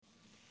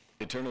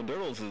Eternal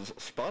Durdles is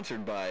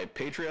sponsored by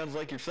Patreons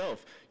like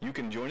yourself. You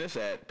can join us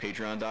at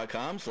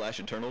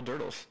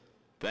patreon.com/eternaldurdles.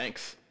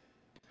 Thanks.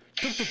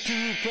 Took the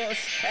 2 plus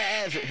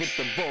as it hit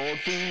the board.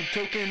 Food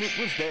token, it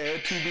was there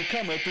to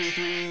become a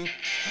 3-3.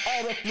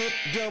 All the flip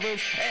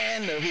doubles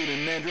and the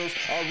hootin' mandrills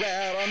are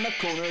out on the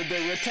corner.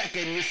 They're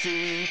attacking, you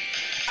see.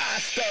 I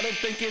started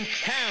thinking,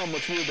 how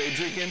much were they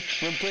drinking?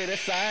 When played a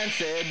sign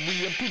said,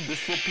 we approve this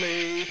for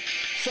play.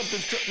 Something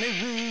struck me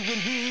rude when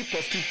he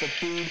plus 2 for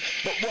food.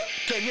 But what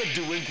can you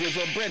do when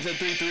Grizzle brands a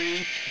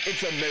 3-3?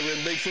 It's a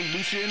Mirror Lake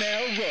solution,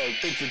 our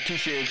rogue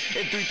institution.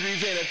 In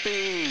 3-3s and it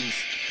feeds.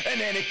 And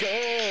then it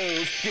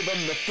goes. Give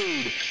them the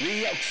food,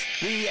 the elks,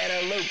 the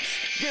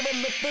antelopes. Give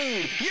them the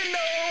food. You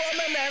know I'm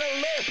an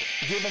antelope.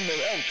 Give them the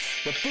elks,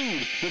 the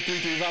food, the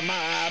 3-3s on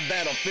my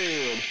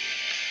battlefield.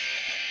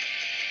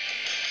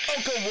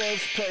 Oka was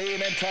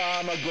playing and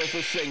Tom McGrath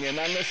was singing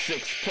on the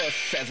 6 plus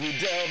as we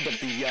delved up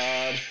the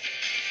yard.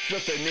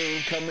 With their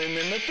name coming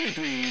and the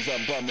 3-3s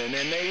are bumming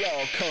and they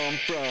all come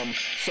from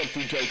some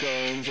food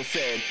tokens. I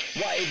said,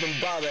 why even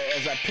bother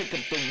as I pick up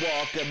the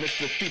walk of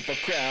Mr. FIFA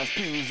Crowns?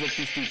 Please let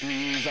these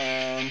 3-3s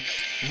on.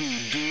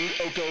 Dude,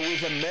 Oko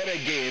is a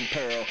metagame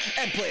pearl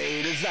and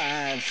play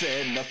design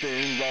said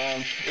nothing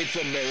wrong. It's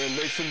a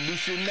Mirror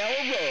solution, now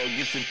a rogue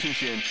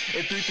institution.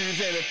 It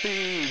 3-3s and it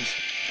thieves.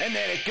 And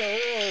then it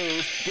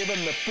goes. Give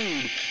them the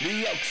food,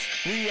 the elks,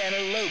 the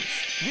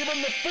antelopes. Give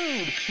them the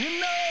food. You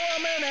know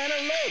I'm an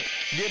antelope.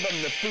 Give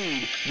them the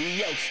food,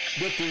 the elks,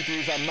 the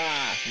 3-3s on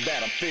my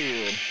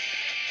battlefield.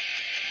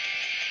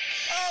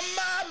 On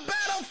my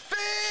battlefield!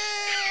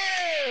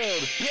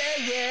 Yeah,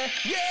 yeah,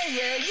 yeah,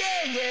 yeah,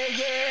 yeah, yeah,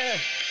 yeah.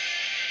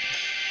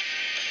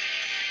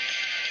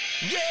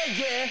 Yeah,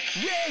 yeah,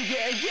 yeah,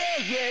 yeah, yeah,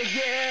 yeah,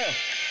 yeah.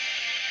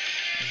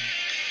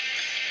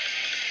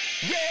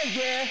 Yeah,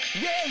 yeah,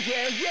 yeah,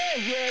 yeah, yeah,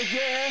 yeah,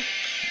 yeah.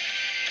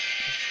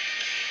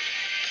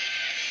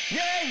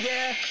 Yeah,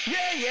 yeah,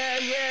 yeah, yeah,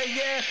 yeah,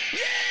 yeah,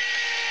 yeah!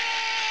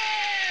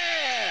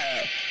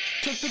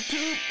 Took the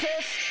 2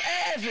 plus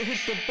as it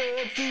hit the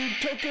board. Food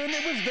token,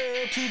 it was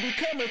there to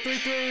become a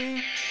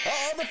 3-3.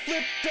 All the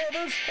flip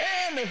devils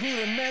and the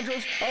hootin'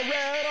 mandrills are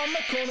out on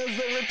the corners,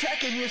 they're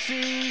attacking, you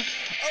see.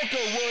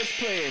 Oko was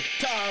playing,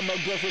 Tom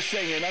McGrath was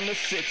singing on the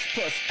 6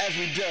 plus as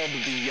we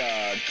delved the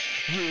yard.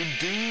 Rude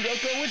dude,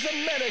 Oko is a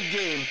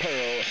metagame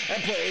pearl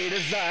and play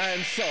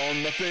design saw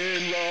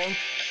nothing wrong.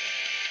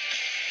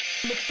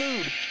 The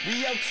food,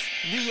 the elks,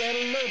 the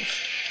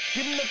antelopes.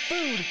 Give them the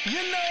food,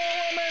 you know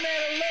I'm an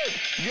antelope.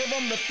 Give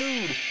them the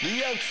food,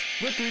 the elks,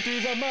 the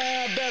 3-3s on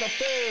my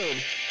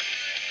battlefield.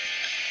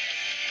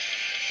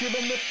 Give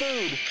them the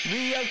food,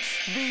 the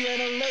elks, the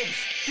antelopes.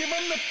 Give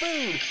them the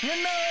food, you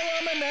know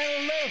I'm an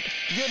antelope.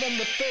 Give them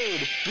the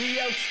food, the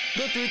elks,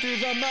 the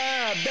 3-3s on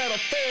my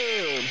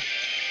battlefield.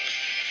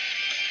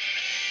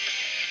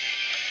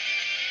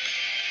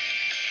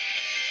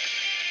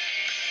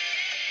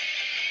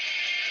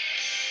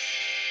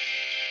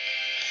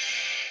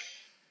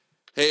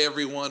 Hey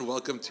everyone,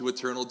 welcome to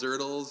Eternal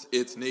Durdles.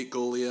 It's Nate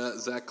Golia.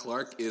 Zach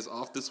Clark is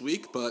off this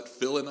week, but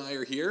Phil and I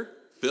are here.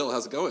 Phil,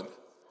 how's it going?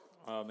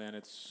 Oh man,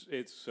 it's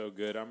so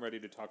good. I'm ready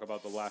to talk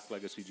about the last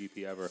Legacy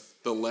GP ever.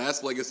 The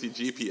last Legacy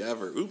GP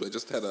ever. Oop, I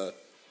just had a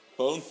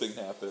phone thing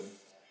happen.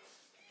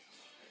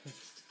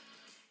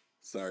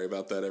 Sorry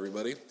about that,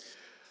 everybody.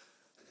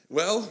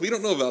 Well, we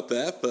don't know about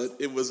that, but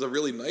it was a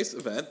really nice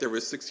event. There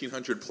was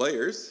 1,600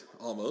 players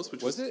almost,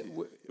 which was it?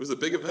 It was a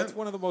big event. That's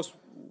one of the most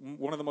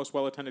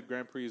well attended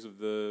Grand Prix of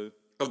the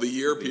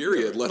year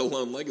period, let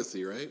alone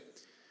Legacy, right?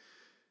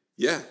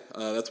 Yeah,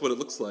 that's what it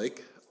looks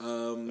like.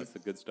 That's the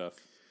good stuff.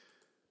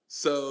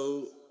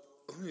 So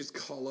let me just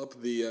call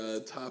up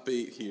the top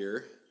 8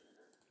 here.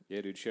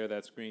 Yeah, dude, share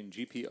that screen.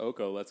 GP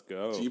Oko, let's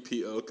go.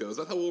 GP Oko. Is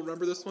that how we'll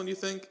remember this one, you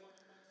think?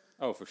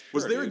 Oh, for sure.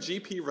 Was there a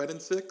GP Red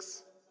and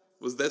 6?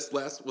 Was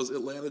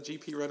Atlanta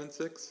GP Red and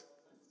 6?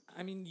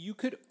 I mean, you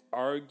could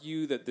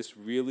argue that this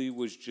really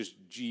was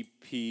just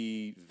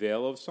GP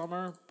Veil of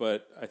Summer,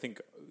 but I think,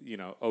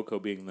 Oko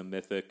being the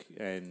mythic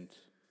and,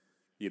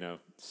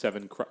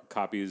 7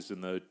 copies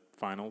in the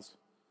finals.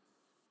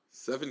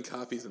 7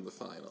 copies in the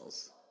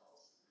finals.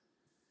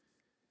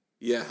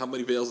 Yeah, how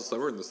many Veils of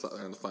Summer in the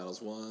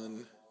finals?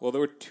 1. Well, there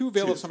were 2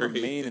 Veil of Summer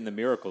main in the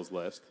Miracles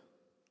list.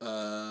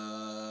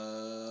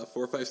 4,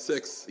 5,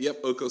 6. Yep,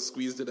 Oko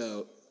squeezed it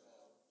out,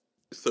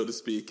 so to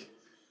speak.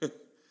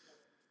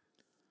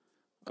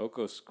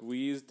 Oko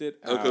squeezed it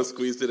out. Oko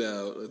squeezed it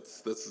out.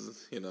 That's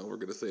we're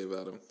going to say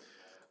about him.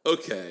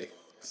 Okay,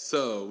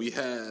 so we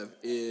have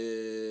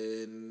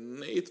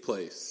in 8th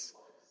place,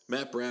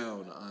 Matt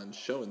Brown on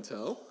Show and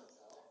Tell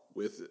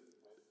with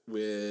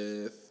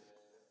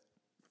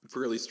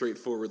fairly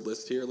straightforward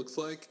list here, it looks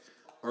like.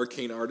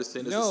 Arcane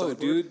Artisan is a sideboard.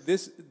 No, dude,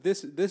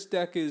 this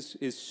deck is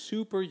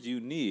super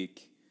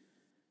unique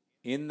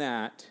in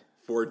that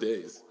 4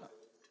 days.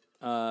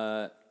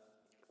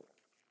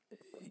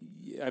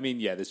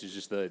 This is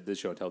just the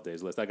Show and Tell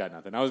days list. I got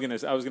nothing. I was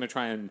gonna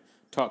try and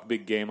talk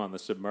big game on the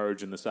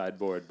Submerge and the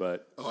sideboard,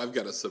 but I've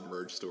got a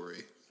Submerge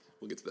story.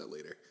 We'll get to that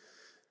later.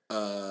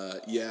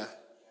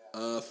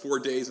 4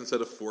 days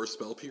instead of 4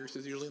 spell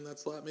pierces usually in that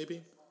slot,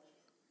 maybe?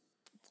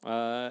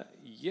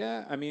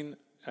 Yeah, I mean,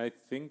 I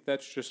think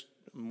that's just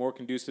more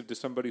conducive to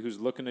somebody who's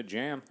looking to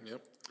jam.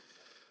 Yep.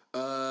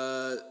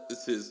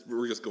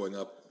 We're just going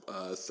up.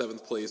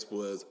 7th place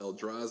was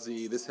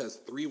Eldrazi. This has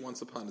 3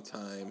 Once Upon a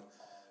Time,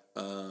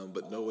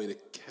 but no way to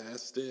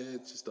cast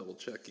it. Just double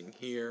checking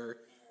here.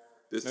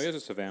 This No, he has a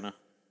Savannah.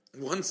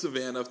 1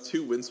 Savannah,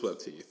 2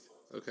 Windswept Teeth.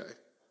 Okay.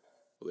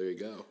 Well, there you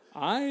go.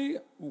 I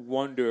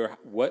wonder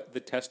what the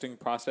testing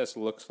process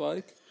looks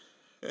like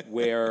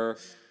where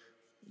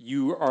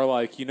you are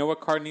like, you know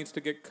what card needs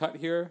to get cut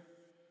here?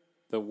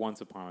 The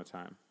Once Upon a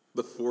Time.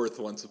 The 4th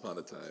Once Upon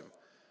a Time.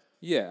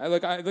 Yeah,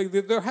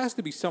 there has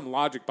to be some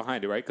logic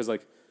behind it, right? Because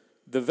like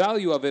the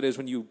value of it is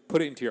when you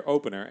put it into your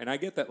opener, and I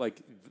get that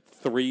like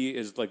 3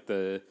 is like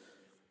the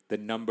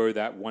number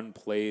that one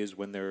plays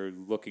when they're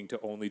looking to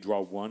only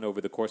draw 1 over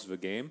the course of a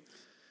game,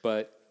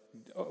 but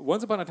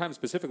Once Upon a Time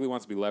specifically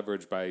wants to be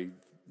leveraged by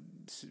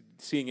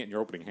seeing it in your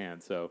opening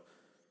hand. So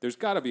there's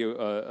got to be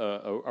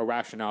a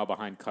rationale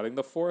behind cutting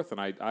the 4th, and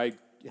I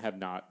have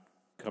not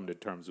come to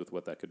terms with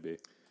what that could be.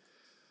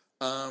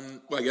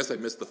 Well, I guess I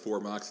missed the 4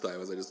 Mox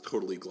Diamonds. I just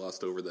totally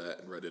glossed over that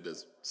and read it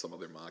as some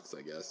other Mox,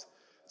 I guess.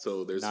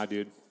 So there's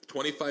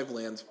 25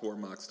 lands, 4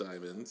 Mox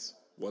Diamonds,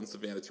 1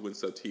 Savannah, 2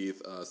 Windswept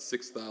Teeth,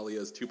 6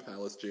 Thalias, 2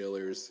 Palace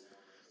Jailers.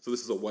 So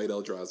this is a white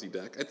Eldrazi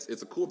deck.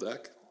 It's a cool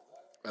deck.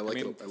 I like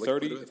it. I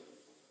like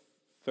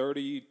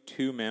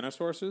 32 mana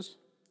sources?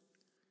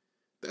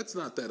 That's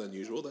not that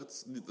unusual.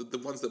 That's the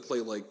ones that play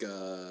like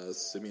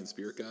Simian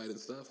Spirit Guide and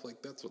stuff.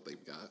 Like, that's what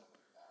they've got.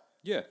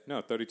 Yeah,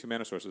 no, 32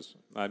 mana sources.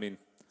 I mean,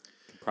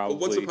 probably.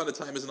 But Once Upon a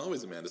Time isn't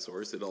always a mana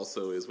source. It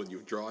also is when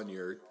you've drawn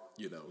your,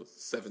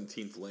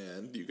 17th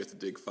land, you get to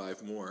dig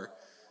 5 more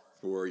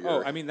for your.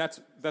 Oh, I mean that's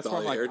where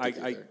I'm like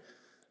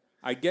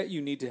I get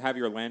you need to have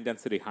your land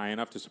density high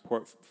enough to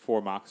support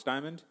 4 Mox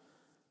Diamond,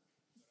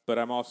 but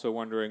I'm also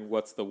wondering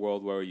what's the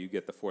world where you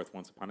get the 4th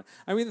Once Upon a.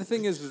 I mean, the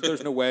thing is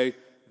there's no way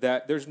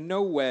that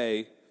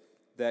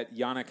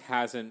Yannick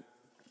hasn't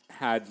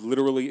had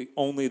literally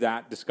only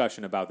that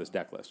discussion about this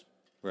deck list,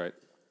 right?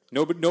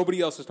 Nobody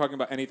else is talking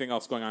about anything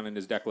else going on in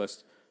his deck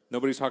list.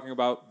 Nobody's talking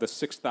about the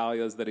 6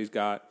 Thalias that he's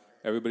got.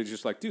 Everybody's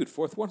just like, dude,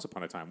 4th Once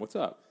Upon a Time. What's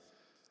up?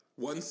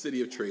 1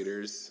 City of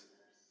Traders,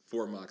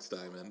 4 Mox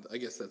Diamond. I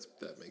guess that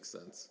makes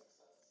sense.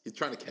 He's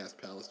trying to cast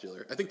Palace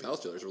Jailer. I think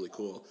Palace Jailer is really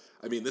cool.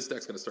 I mean, this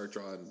deck's going to start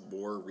drawing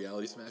more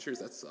Reality Smashers.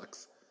 That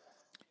sucks.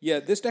 Yeah,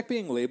 this deck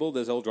being labeled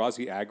as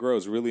Eldrazi aggro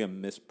is really a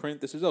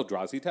misprint. This is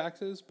Eldrazi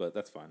taxes, but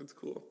that's fine. That's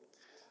cool.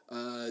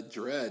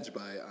 Dredge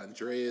by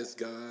Andreas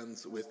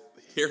Gans with,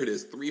 here it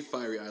is, 3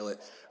 Fiery Islet.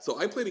 So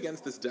I played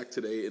against this deck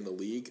today in the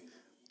league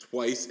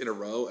twice in a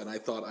row, and I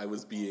thought I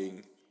was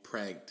being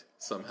pranked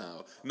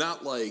somehow.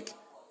 Not like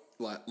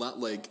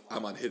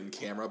I'm on hidden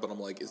camera, but I'm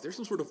like, is there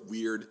some sort of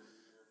weird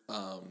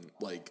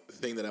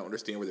thing that I don't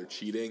understand where they're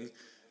cheating,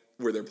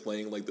 where they're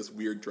playing like this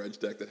weird Dredge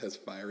deck that has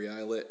Fiery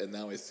Islet, and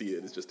now I see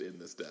it is just in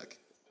this deck.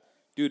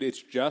 Dude,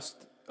 it's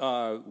just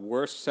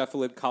worse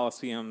Cephalid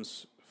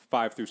Colosseums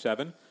 5 through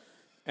 7.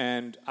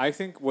 And I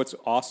think what's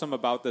awesome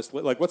about this,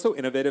 what's so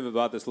innovative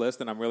about this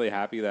list, and I'm really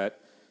happy that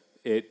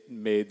it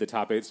made the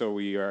top 8, so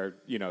we are,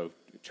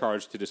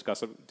 charged to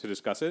discuss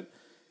it,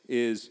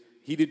 is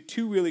he did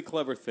 2 really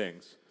clever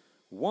things.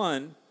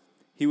 One,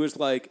 he was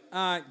like,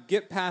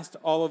 get past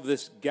all of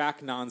this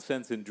GAC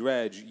nonsense in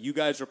Dredge. You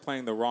guys are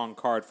playing the wrong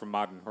card from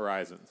Modern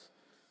Horizons.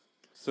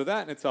 So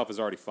that in itself is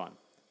already fun.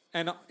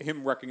 And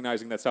him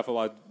recognizing that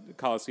Cephalid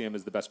Coliseum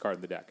is the best card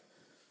in the deck.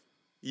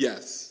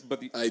 Yes,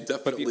 I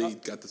definitely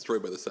got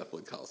destroyed by the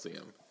Cephalid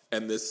Coliseum.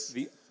 And this...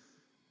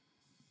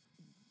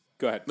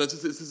 Go ahead.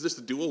 This is just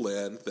a dual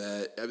land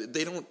that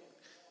they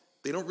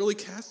don't really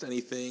cast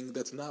anything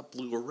that's not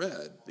blue or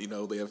red.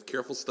 They have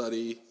Careful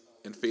Study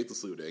and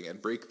Faithless Looting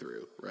and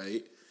Breakthrough,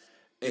 right?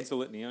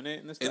 Insolent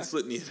Neonate in this deck?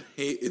 Insolent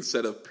Neonate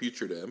instead of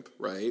Putrid Imp,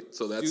 right?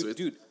 So that's...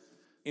 Dude,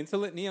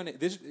 Insolent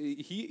Neonate...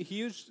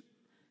 He is...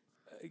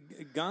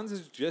 Guns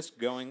is just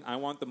going, I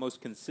want the most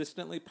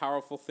consistently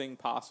powerful thing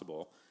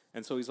possible.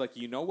 And so he's like,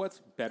 you know what's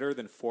better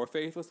than 4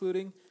 Faithless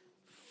Looting?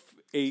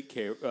 8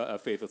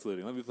 Faithless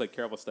Looting. Let me play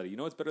Careful Study. You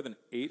know what's better than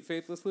 8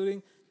 Faithless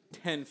Looting?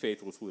 10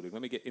 Faithless Looting.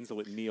 Let me get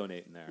Insolent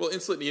Neonate in there. Well,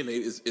 Insolent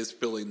Neonate is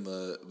filling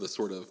the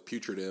sort of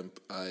Putrid Imp,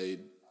 I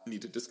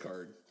need to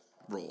discard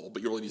role,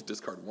 but you only need to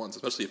discard once,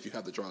 especially if you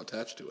have the draw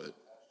attached to it.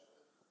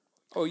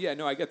 Oh, yeah,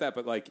 no, I get that,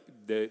 but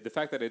the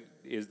fact that it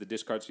is the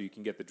discard so you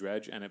can get the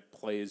Dredge and it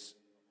plays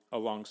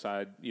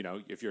alongside,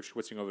 if you're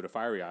switching over to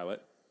Fiery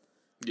Islet.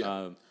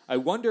 Yeah. I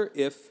wonder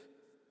if...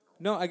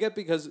 No, I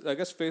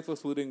guess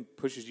Faithless Looting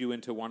pushes you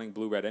into wanting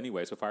blue-red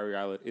anyway, so Fiery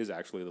Islet is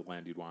actually the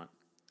land you'd want.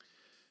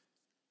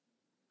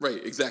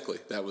 Right, exactly.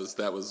 That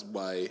was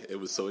why it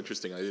was so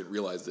interesting. I didn't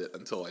realize it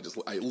until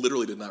I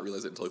literally did not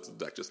realize it until I looked at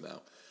the deck just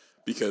now.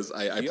 Because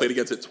I played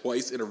against it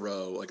twice in a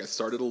row. I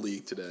started a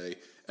league today,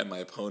 and my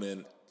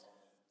opponent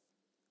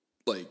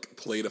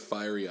played a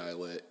Fiery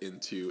Islet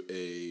into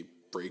a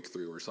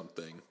Breakthrough or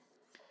something.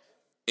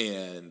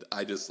 And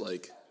I just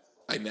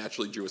I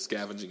naturally drew a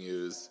Scavenging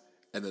Ooze,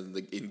 and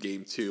then in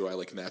game 2, I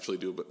like naturally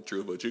drew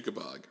a Bojuka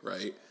Bog,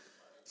 right?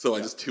 So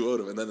I just 2-0'd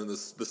him, and then in the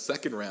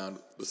second round,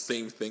 the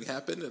same thing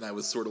happened, and I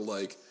was sort of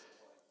like,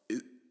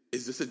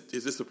 is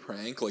this a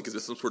prank? Like, is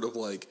this some sort of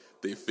like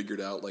they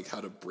figured out like how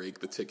to break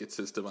the ticket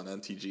system on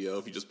MTGO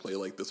if you just play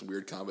like this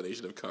weird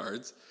combination of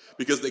cards?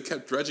 Because they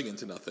kept dredging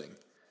into nothing,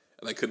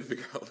 and I couldn't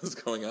figure out what was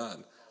going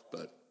on.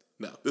 But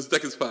no, this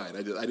deck is fine.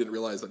 I didn't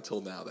realize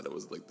until now that it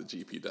was like the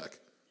GP deck.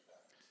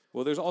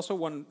 Well, there's also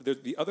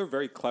the other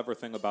very clever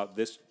thing about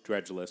this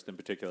dredge list in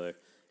particular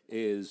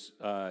is,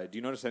 do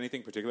you notice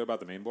anything particular about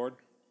the main board?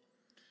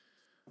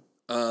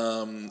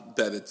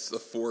 That it's a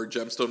 4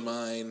 gemstone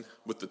mine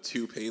with the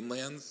 2 pain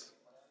lands.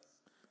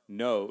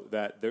 No,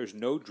 that there's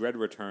no Dread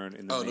Return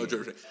in the main. No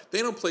Dread Return.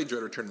 They don't play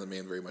Dread Return in the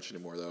main very much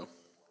anymore, though.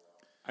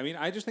 I mean,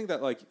 I just think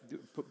that like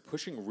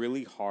pushing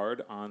really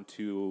hard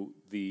onto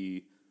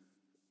the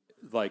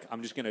like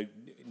I'm just gonna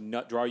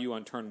nut draw you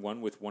on turn 1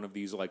 with one of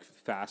these like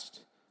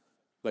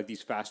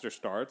these faster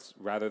starts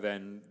rather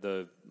than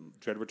the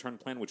Dread Return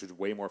plan, which is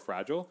way more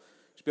fragile.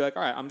 Just be like,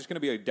 all right, I'm just going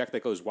to be a deck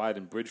that goes wide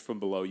and bridge from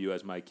below you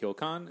as my kill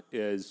con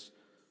is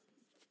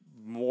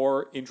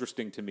more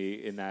interesting to me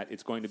in that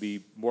it's going to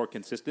be more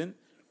consistent,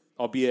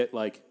 albeit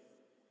like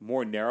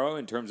more narrow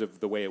in terms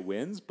of the way it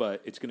wins,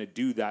 but it's going to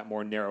do that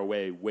more narrow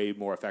way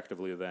more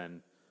effectively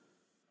than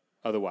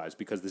otherwise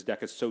because this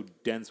deck is so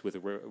dense with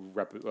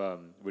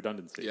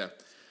redundancy. Yeah.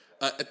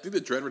 I think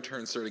the Dread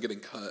Return started getting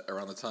cut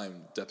around the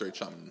time Deathrite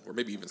Shaman, or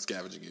maybe even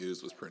Scavenging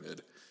Ooze was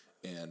printed,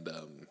 and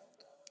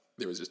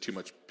there was just too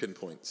much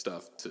pinpoint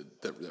stuff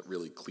that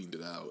really cleaned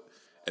it out.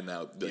 And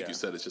now, like you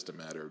said, it's just a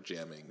matter of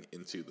jamming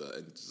into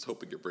and just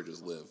hoping your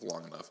bridges live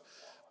long enough.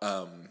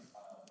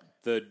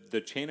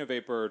 The Chain of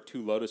Vapor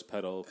 2 Lotus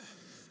Petal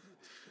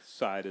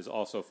side is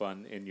also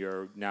fun in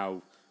your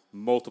now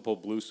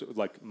multiple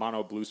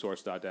mono blue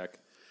source deck.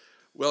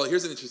 Well,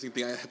 here's an interesting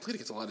thing. I played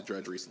against a lot of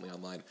Dredge recently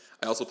online.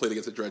 I also played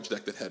against a Dredge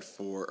deck that had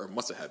 4, or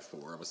must have had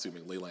 4, I'm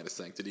assuming, Leyline of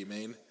Sanctity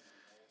main.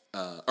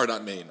 Or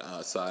not main,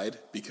 side,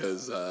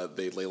 because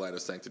they Leyline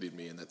of Sanctity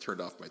me, and that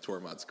turned off my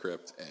Tormod's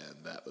Crypt,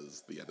 and that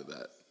was the end of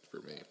that for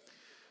me.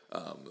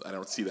 I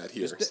don't see that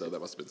here, so that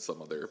must have been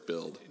some other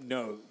build.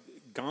 No,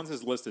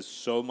 Gonz's list is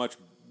so much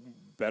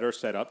better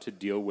set up to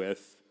deal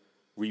with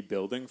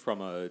rebuilding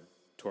from a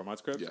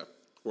Tormod's Crypt. Yeah.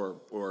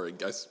 Or I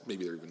guess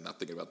maybe they're even not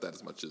thinking about that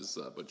as much as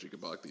Bojuka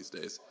Bog these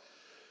days.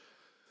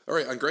 All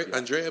right,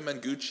 Andrea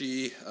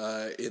Mengucci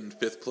in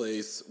 5th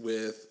place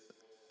with,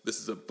 this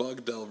is a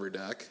Bug Delver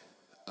deck.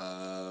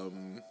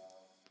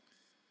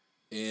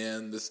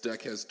 And this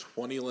deck has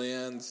 20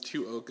 lands,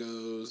 2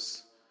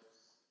 Okos,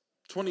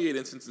 28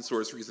 instants and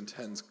sorceries, and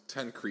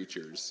 10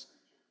 creatures.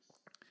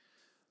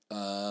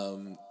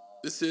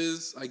 This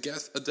is, I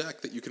guess, a deck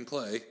that you can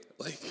play.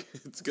 Like,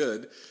 it's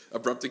good.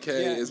 Abrupt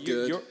Decay is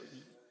good.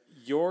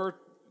 Your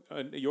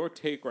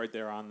take right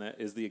there on that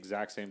is the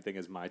exact same thing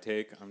as my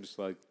take. I'm just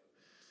like,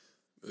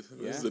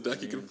 this is a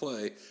deck you can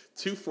play.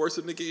 2 Force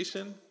of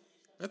Negation.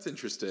 That's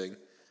interesting.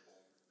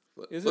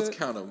 Let's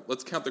count them.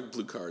 Let's count the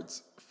blue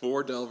cards.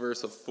 4 Delver,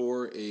 so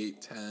 4,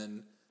 8,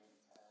 10.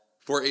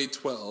 4, 8,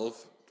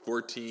 12.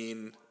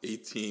 14,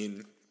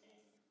 18.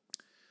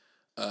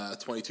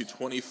 22,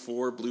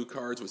 24 blue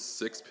cards with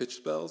 6 pitch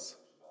spells.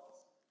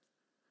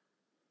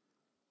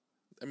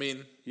 I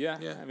mean, yeah.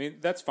 I mean,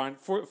 that's fine.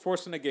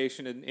 Force of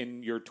Negation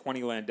in your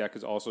 20 land deck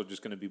is also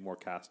just going to be more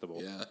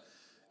castable. Yeah,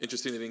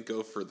 interesting. He didn't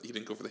go for the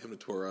Hymn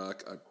to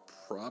Torok. I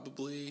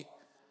probably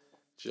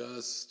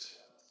just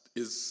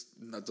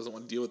doesn't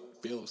want to deal with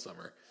Veil of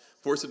Summer.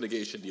 Force of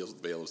Negation deals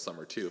with Veil of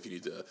Summer too. If you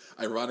need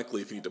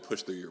to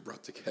push through your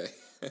Abrupt Decay.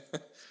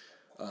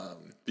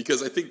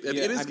 Because I think it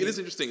is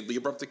interesting. The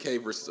Abrupt Decay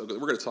versus, we're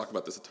going to talk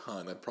about this a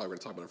ton. I'm probably going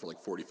to talk about it for like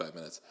 45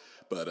 minutes.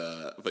 But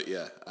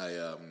yeah,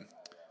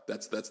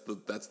 that's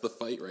the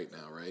fight right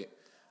now, right?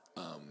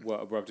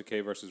 What, Abrupt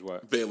Decay versus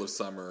what? Veil of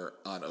Summer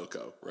on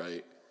Oko,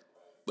 right?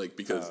 Like,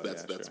 because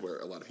that's where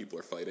a lot of people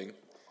are fighting.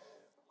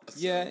 So.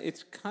 Yeah,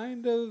 it's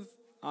kind of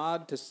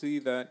odd to see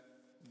that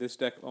this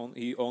deck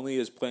only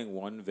is playing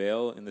 1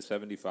 Veil in the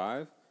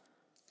 75,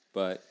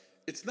 but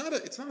it's not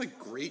a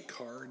great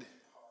card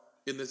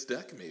in this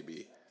deck.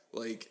 Maybe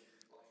like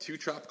 2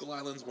 Tropical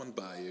Islands, 1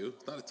 Bayou,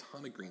 not a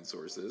ton of green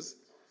sources.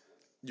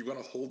 You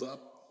want to hold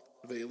up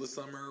Veil of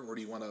Summer, or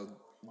do you want to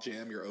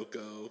jam your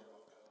Oko?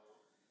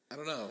 I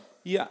don't know.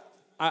 Yeah,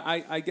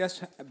 I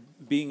guess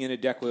being in a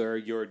deck where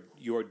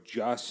you're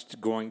just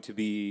going to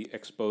be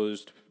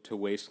exposed to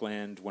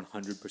Wasteland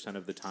 100%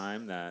 of the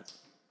time, that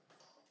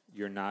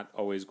you're not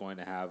always going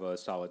to have a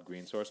solid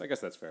green source. I guess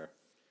that's fair.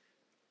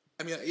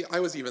 I mean, I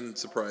was even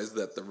surprised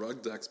that the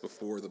Rug decks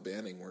before the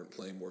banning weren't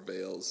playing more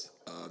Veils,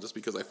 just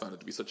because I found it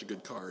to be such a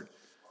good card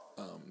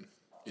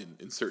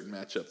in certain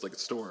matchups, like a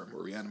Storm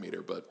or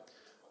Reanimator. But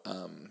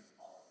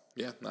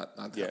yeah, not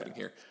happening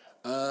here.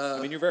 I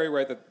mean, you're very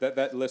right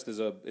that list is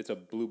it's a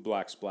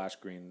blue-black splash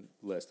green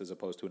list as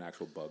opposed to an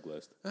actual bug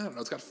list. I don't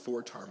know. It's got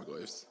 4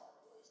 Tarmogoyfs.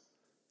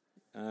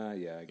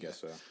 Yeah, I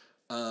guess so.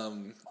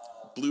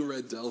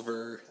 Blue-red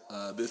Delver.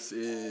 This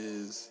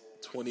is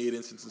 28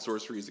 instants and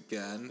sorceries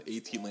again.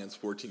 18 lands,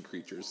 14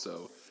 creatures.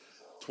 So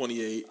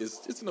 28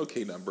 it's an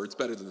okay number. It's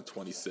better than the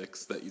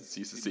 26 that you used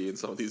to see in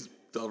some of these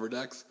Delver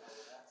decks.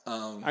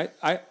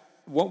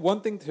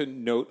 One thing to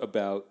note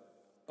about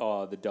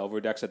the Delver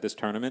decks at this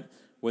tournament,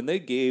 when they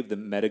gave the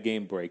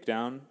metagame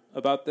breakdown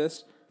about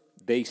this,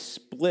 they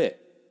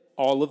split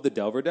all of the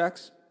Delver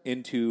decks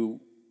into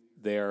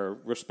their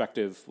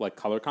respective like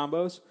color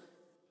combos.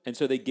 And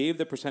so they gave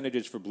the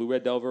percentages for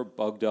Blue-Red Delver,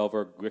 Bug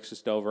Delver,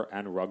 Grixis Delver,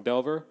 and Rug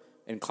Delver,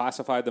 and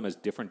classified them as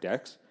different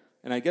decks.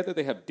 And I get that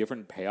they have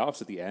different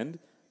payoffs at the end,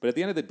 but at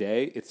the end of the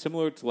day, it's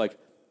similar to like,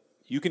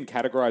 you can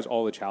categorize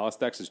all the Chalice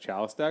decks as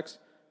Chalice decks.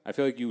 I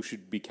feel like you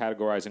should be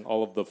categorizing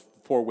all of the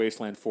 4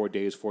 Wasteland, 4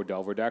 Days, 4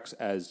 Delver decks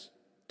as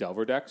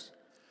Delver decks.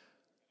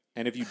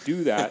 And if you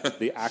do that,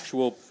 the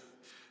actual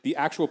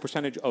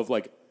percentage of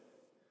like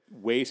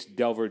Waste,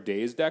 Delver,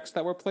 Days decks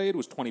that were played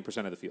was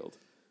 20% of the field.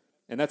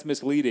 And that's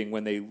misleading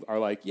when they are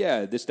like,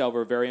 yeah, this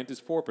Delver variant is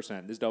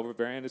 4%, this Delver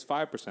variant is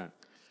 5%.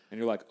 And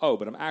you're like, oh,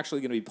 but I'm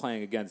actually going to be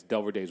playing against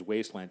Delver Days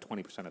Wasteland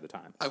 20% of the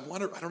time. I don't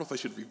know if we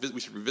should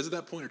revisit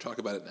that point or talk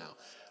about it now.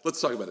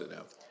 Let's talk about it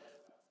now.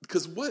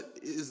 Because what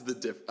is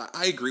the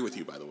I agree with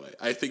you, by the way.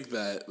 I think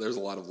that there's a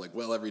lot of like,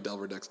 well, every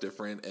Delver deck's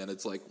different. And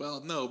it's like, well,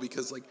 no,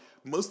 because like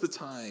most of the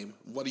time,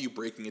 what are you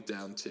breaking it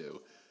down to?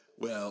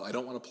 Well, I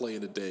don't want to play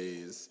into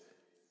Days,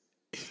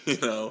 you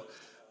know?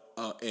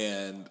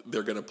 And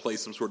they're going to play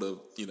some sort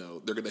of, you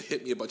know, they're going to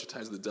hit me a bunch of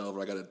times with the Delver.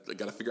 I got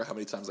to figure out how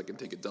many times I can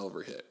take a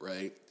Delver hit,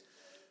 right?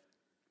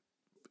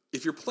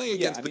 If you're playing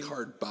against the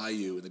card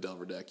Bayou in the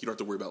Delver deck, you don't have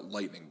to worry about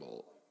Lightning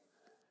Bolt.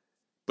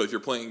 But if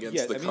you're playing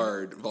against the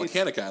card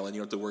Volcanic Island,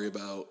 you don't have to worry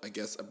about, I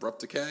guess,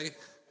 Abrupt Decay.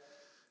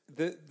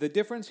 The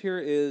difference here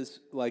is,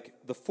 like,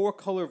 the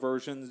 4-color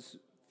versions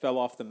fell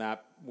off the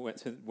map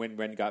when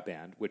Ren got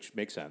banned, which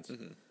makes sense.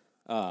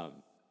 Mm-hmm.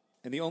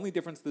 And the only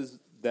differences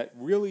that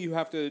really you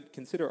have to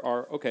consider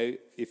are, okay,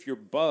 if you're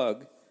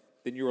Bug,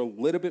 then you're a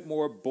little bit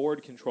more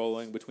board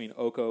controlling between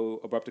Oko,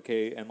 Abrupt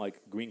Decay, and,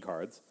 like, green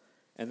cards.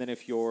 And then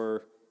if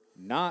you're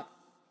not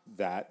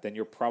that, then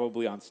you're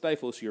probably on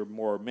Stifle, so you're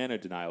more mana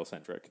denial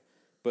centric.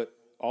 But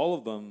all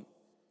of them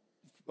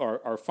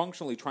are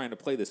functionally trying to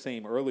play the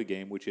same early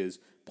game, which is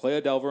play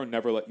a Delver and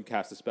never let you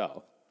cast a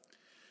spell.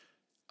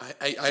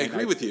 I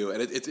agree with you,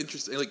 and it's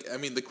interesting. Like, I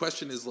mean, the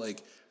question is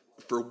like,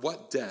 for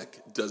what deck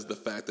does the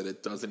fact that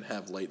it doesn't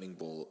have Lightning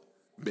Bolt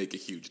make a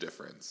huge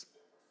difference?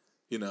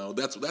 You know,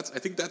 that's I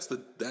think that's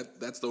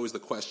always the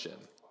question.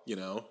 You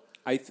know,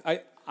 I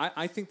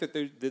think that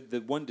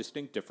the one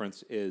distinct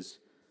difference is.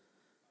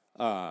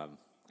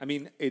 I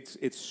mean,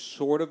 it's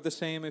sort of the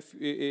same if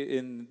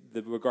in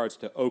the regards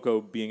to Oko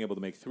being able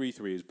to make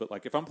 3/3s, but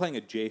like if I'm playing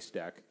a Jace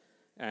deck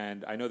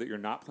and I know that you're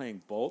not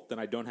playing Bolt, then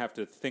I don't have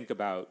to think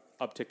about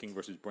upticking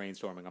versus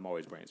brainstorming. I'm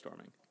always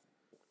brainstorming.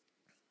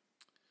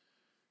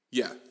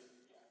 Yeah,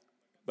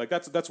 like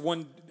that's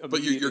one.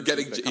 But you've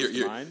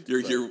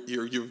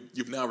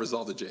now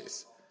resolved the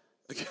Jace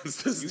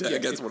against this deck,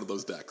 against one of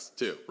those decks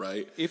too,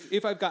 right?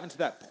 If I've gotten to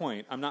that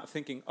point, I'm not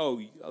thinking,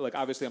 oh, like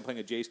obviously I'm playing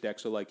a Jace deck,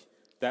 so like.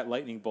 That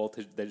Lightning Bolt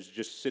that is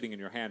just sitting in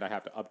your hand, I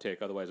have to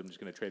uptake. Otherwise, I'm just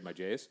going to trade my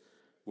Jace.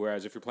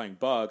 Whereas if you're playing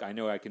Bug, I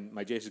know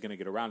my Jace is going to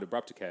get around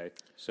Abrupt Decay.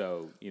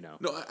 So you know.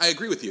 No, I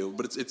agree with you,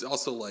 but it's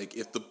also like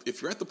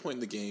if you're at the point in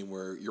the game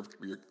where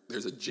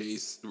there's a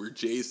Jace where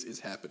Jace is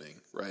happening,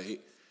 right?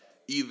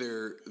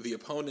 Either the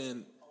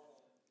opponent,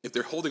 if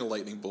they're holding a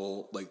Lightning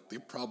Bolt, like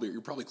you're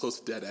probably close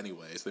to dead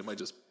anyway, so they might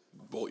just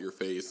bolt your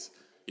face.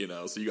 You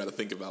know, so you got to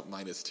think about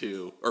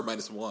 -2 or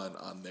 -1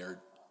 on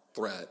their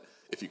threat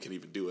if you can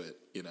even do it.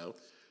 You know.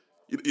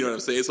 You know what I'm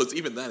saying? So it's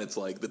even then, it's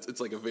like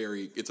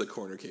it's a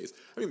corner case.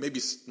 I mean,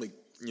 maybe like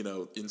you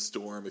know, in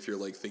Storm, if you're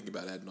like thinking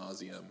about ad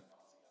nauseum,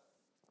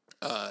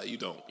 you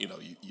don't. You know,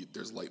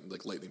 there's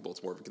Lightning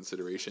Bolt's more of a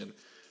consideration.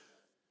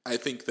 I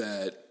think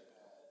that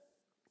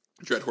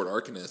Dreadhorde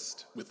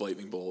Arcanist with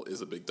Lightning Bolt is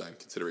a big time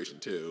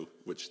consideration too.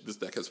 Which this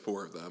deck has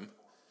 4 of them.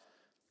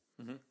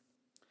 Mm-hmm.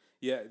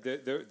 Yeah,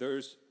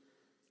 there's.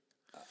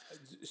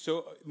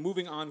 So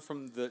moving on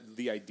from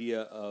the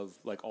idea of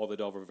like all the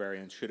Delver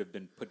variants should have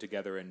been put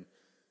together and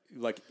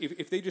like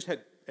if they just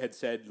had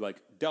said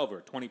like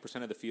Delver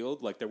 20% of the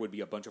field, like there would be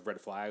a bunch of red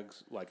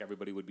flags, like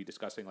everybody would be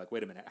discussing like,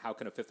 wait a minute, how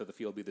can a fifth of the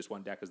field be this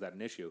one deck? Is that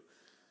an issue?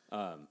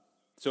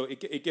 So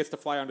it gets to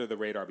fly under the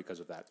radar because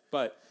of that.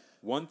 But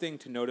one thing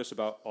to notice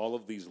about all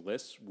of these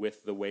lists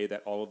with the way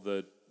that all of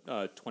the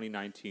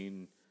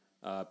 2019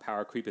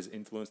 power creep has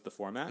influenced the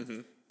format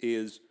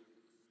is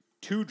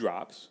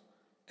 2-drops.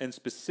 And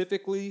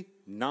specifically,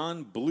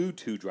 non-blue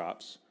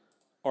 2-drops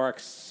are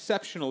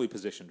exceptionally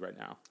positioned right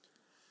now.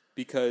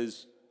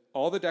 Because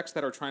all the decks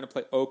that are trying to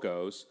play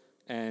Okos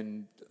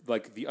and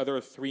like the other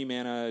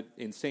 3-mana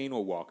Insane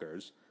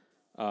Walkers,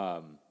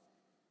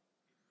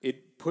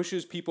 it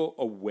pushes people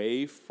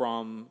away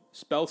from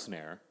Spell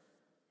Snare,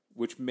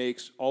 which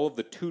makes all of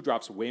the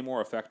 2-drops way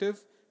more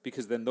effective.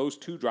 Because then those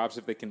 2-drops,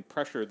 if they can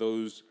pressure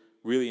those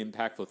really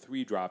impactful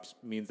 3-drops,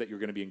 means that you're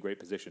going to be in great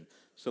position.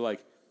 So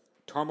like,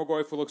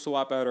 Tarmogoyf looks a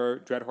lot better.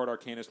 Dreadhorde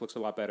Arcanist looks a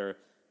lot better.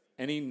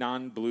 Any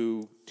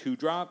non-blue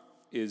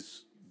 2-drop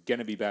is going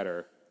to be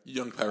better.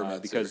 Young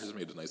Pyromancer has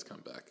made a nice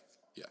comeback.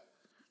 Yeah.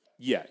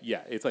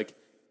 Yeah. It's like,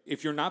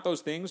 if you're not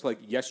those things, like,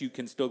 yes, you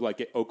can still like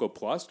get Oko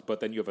plus, but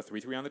then you have a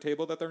 3/3 on the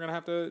table that they're going to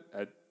have to,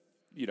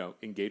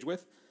 engage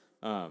with.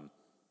 I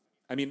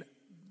mean,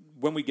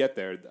 when we get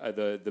there,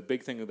 the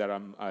big thing that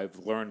I've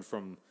learned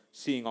from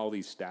seeing all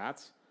these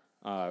stats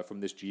from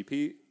this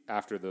GP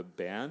after the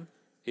ban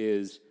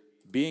is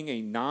being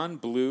a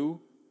non-blue,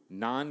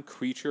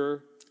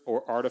 non-creature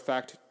or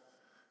artifact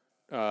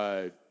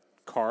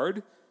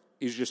card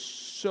is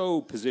just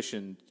so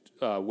positioned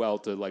well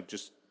to like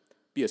just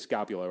be a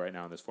scalpula right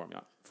now in this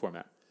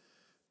format.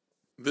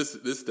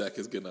 This deck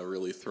is gonna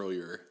really throw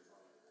your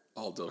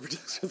all Delver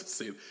decks are the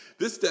same.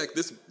 This deck,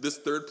 this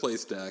third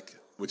place deck,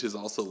 which is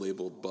also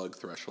labeled Bug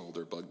Threshold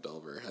or Bug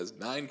Delver, has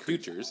 9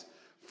 creatures,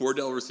 4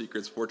 Delver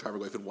Secrets, 4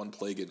 Tarmogoyf, and 1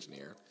 Plague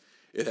Engineer.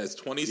 It has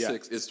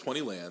 26. It's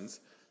 20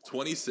 lands,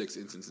 26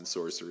 instants and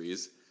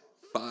sorceries,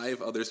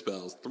 5 other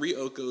spells, 3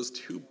 Okos,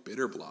 2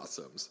 Bitter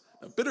Blossoms.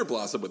 Now, Bitter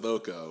Blossom with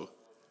Oko.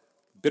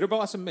 Bitter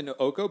Blossom and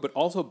Oko, but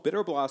also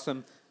Bitter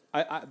Blossom.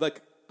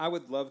 I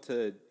would love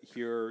to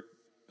hear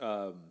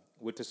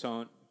with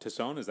Tassone.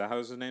 Is that how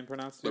his name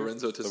pronounced?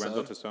 Lorenzo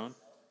Tassone.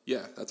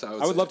 Yeah, that's how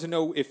I would love to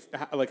know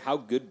how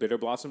good Bitter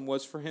Blossom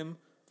was for him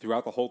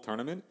throughout the whole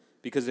tournament.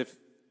 Because if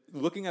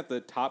looking at the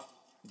top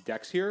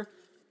decks here,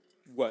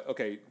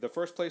 the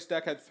first place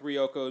deck had 3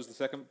 Okos. The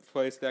second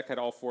place deck had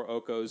all 4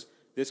 Okos.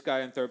 This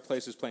guy in third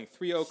place is playing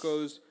 3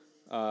 Okos.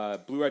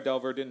 Blue Red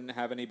Delver didn't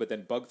have any, but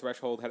then Bug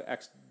Threshold had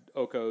X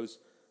Okos.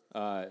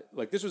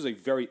 This was a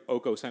very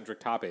Oko-centric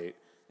top 8.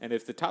 And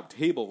if the top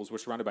tables were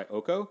surrounded by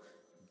Oko,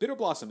 Bitter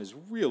Blossom is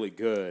really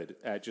good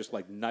at just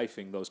like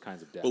knifing those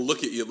kinds of decks. Well,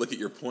 look at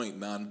your point: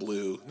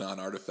 non-blue,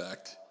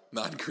 non-artifact,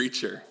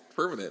 non-creature,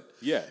 permanent.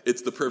 Yeah,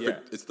 it's the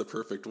perfect. Yeah. It's the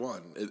perfect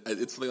one.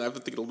 It's something I've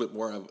been thinking a little bit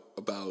more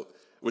about,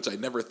 which I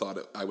never thought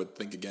I would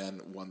think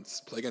again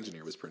once Plague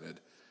Engineer was printed.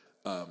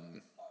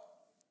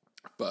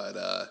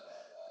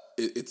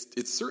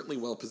 It's certainly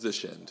well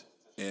positioned,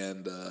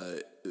 and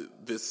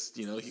this,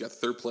 he got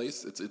third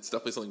place. It's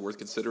definitely something worth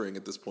considering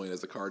at this point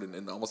as a card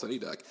in almost any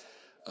deck.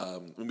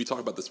 When we talk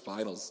about this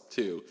finals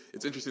too,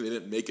 it's interesting they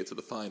didn't make it to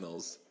the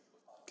finals,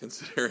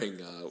 considering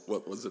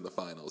what was in the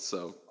finals.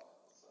 So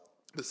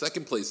the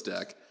second place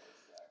deck,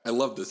 I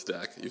love this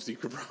deck, as you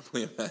could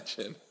probably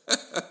imagine.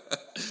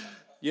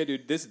 Yeah,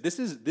 dude, this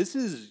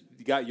is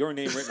got your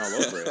name written all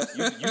over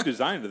it. You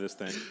designed this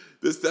thing.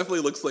 This definitely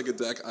looks like a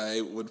deck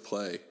I would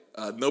play.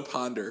 No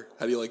Ponder.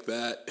 How do you like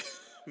that?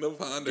 No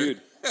Ponder.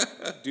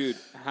 Dude,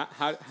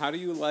 how do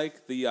you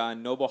like the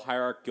Noble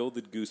Hierarch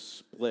Gilded Goose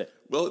split?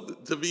 Well,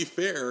 to be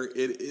fair,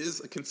 it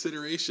is a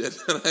consideration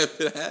that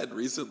I've had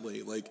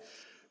recently. Like,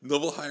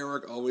 Noble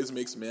Hierarch always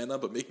makes mana,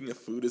 but making a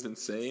food is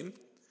insane.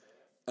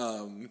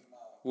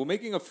 Well,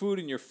 making a food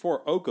in your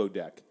 4 Oko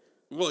deck.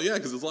 Well, yeah,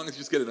 because as long as you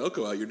just get an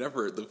Oko out, you're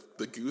never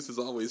the goose is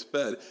always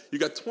fed. You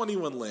got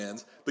 21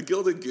 lands. The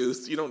Gilded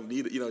Goose, you don't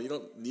need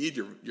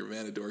your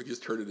mana dork. You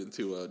just turn it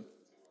into a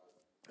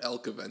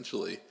elk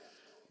eventually.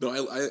 No,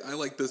 I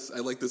like this. I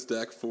like this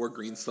deck. 4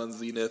 Green Sun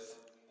Zenith,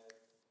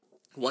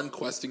 1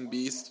 Questing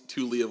Beast,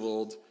 2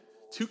 Leovold,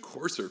 2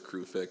 Courser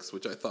Crewfix,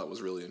 which I thought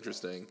was really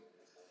interesting.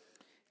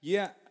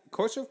 Yeah,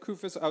 Courser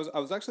Crewfix. I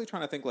was actually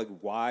trying to think like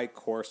why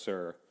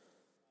Courser.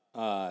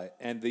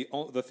 And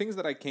the things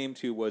that I came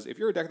to was if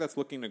you're a deck that's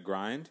looking to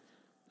grind,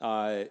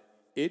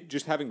 it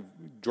just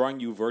drawing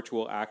you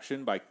virtual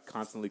action by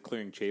constantly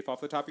clearing chafe off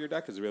the top of your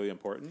deck is really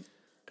important.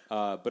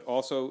 But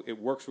also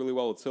it works really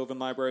well with Sylvan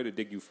Library to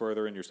dig you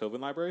further in your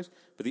Sylvan libraries.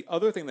 But the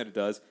other thing that it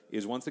does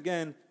is once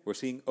again we're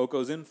seeing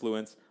Oko's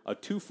influence. A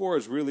 2/4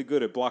 is really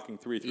good at blocking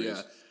 3/3s.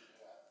 Yeah,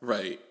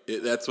 right.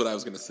 That's what I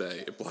was going to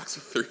say. It blocks a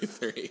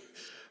 3/3.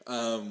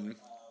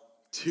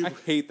 I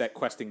hate that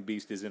Questing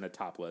Beast is in a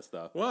top list,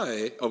 though.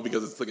 Why? Oh,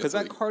 because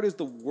that card is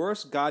the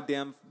worst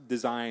goddamn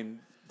design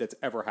that's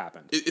ever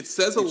happened. It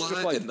says a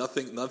lot, and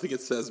nothing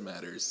it says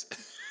matters.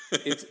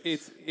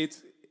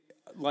 it's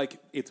like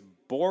it's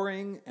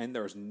boring, and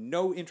there's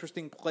no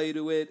interesting play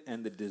to it,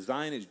 and the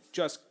design is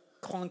just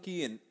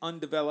clunky and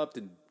undeveloped,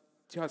 and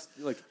just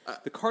like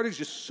the card is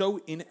just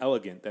so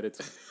inelegant that it's.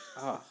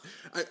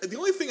 The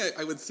only thing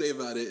I would say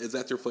about it is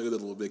after playing it a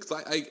little bit,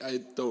 because I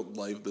don't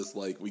like this,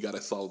 like, we got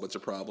to solve a bunch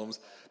of problems.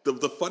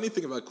 The funny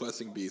thing about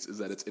Questing Beast is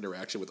that its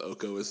interaction with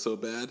Oko is so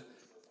bad,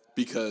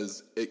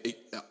 because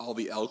all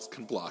the elks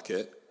can block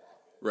it,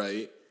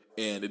 right?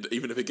 And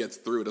even if it gets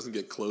through, it doesn't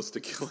get close to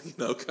killing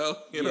an Oko.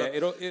 You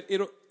know?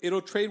 Yeah,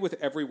 it'll trade with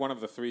every one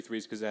of the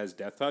 3/3s because it has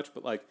Death Touch,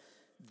 but like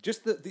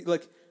just the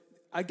like.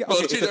 Well,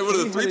 it's one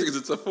of the 3/3s.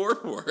 It's a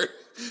 4/4.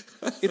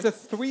 It's a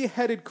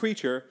 3-headed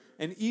creature,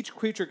 and each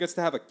creature gets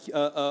to have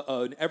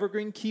an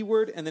evergreen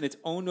keyword and then its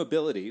own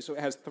ability. So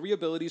it has 3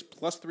 abilities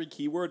plus 3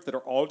 keywords that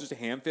are all just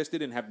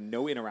ham-fisted and have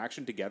no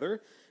interaction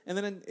together. And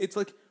then it's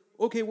like,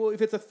 okay, well,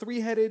 if it's a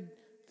 3-headed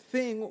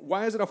thing,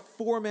 why is it a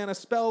 4-mana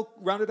spell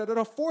rounded out at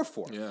a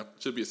 4/4? Yeah, it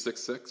should be a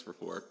 6/6 for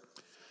 4.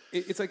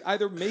 It's like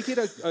either make it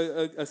a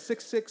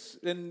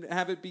 6/6 and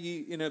have it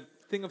be in a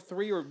thing of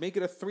 3, or make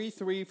it a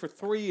 3/3 for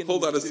 3. And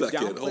hold on a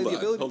second.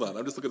 Hold on.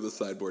 I'm just looking at the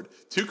sideboard.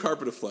 2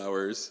 Carpet of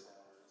Flowers,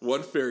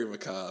 1 Fairy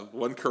Macabre,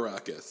 1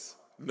 Caracas.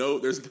 No,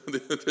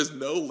 there's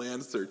no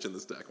land search in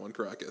this deck. One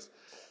Karakas.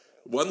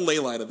 One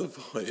Leyline of the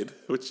Void,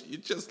 which you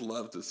just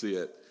love to see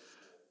it.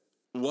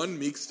 One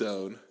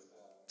Meekstone,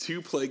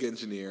 2 Plague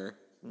Engineer,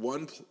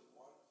 2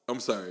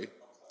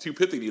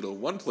 Pithing Needle,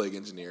 1 Plague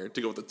Engineer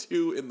to go with the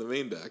 2 in the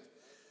main deck.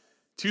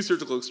 2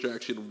 Surgical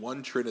Extraction,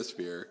 1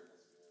 Trinisphere.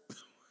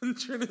 1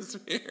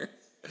 Trinisphere.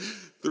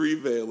 3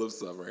 Veil of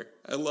Summer.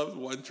 I love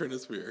 1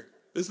 Trinisphere.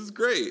 This is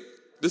great.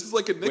 This is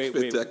like a Nick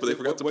Fit deck, but they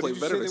forgot to play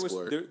Veteran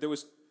Explorer. There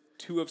was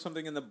 2 of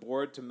something in the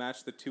board to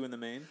match the 2 in the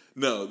main?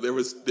 No,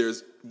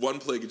 there's 1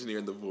 Plague Engineer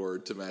in the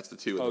board to match the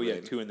 2 in the main. Oh,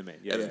 yeah, 2 in the main.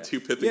 Yeah, and then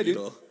 2 Pithing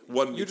Needle,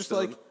 1 You're just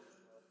Meekstone.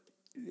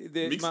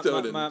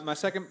 like...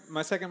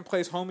 My second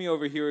place homie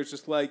over here is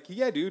just like,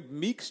 yeah, dude,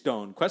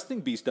 Meekstone.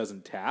 Questing Beast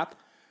doesn't tap.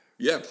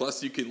 Yeah,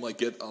 plus you can like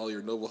get all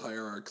your Noble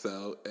Hierarchs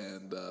out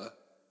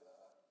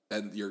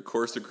and your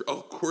Course of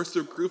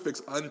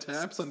Krufix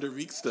untaps under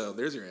Meekstone.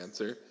 There's your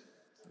answer.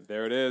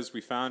 There it is.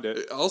 We found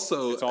it.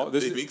 Also,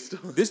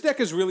 Meekstone. This deck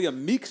is really a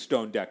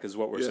Meekstone deck, is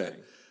what we're saying.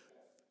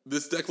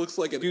 This deck looks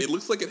like it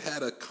looks like it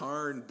had a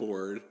Karn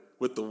board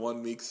with the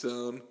 1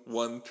 Meekstone,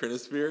 1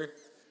 Trinisphere,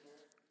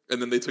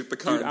 and then they took the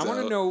Karns out. I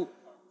want to know,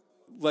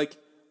 like,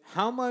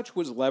 how much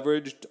was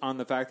leveraged on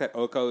the fact that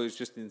Oko is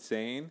just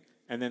insane,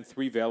 and then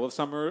 3 Veil of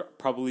Summer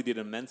probably did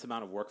an immense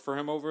amount of work for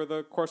him over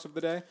the course of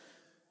the day,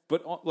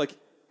 but like,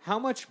 how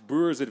much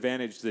Brewer's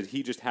Advantage did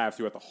he just have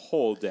throughout the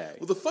whole day?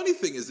 Well, the funny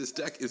thing is this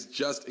deck is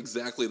just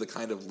exactly the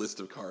kind of list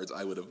of cards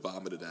I would have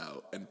vomited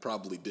out, and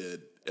probably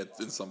did at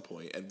some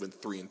point, and went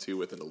 3-2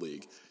 within a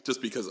league,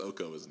 just because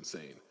Oko is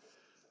insane.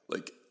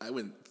 Like, I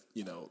went,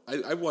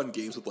 I won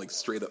games with, like,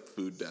 straight-up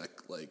food deck,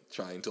 like,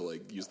 trying to,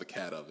 like, use the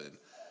cat oven.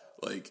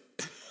 Like,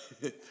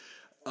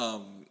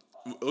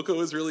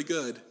 Oko is really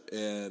good,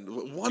 and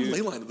 1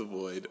 Leyline of the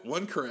Void,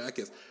 1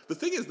 Karakas. The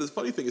thing is, the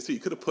funny thing is, too, you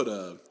could have put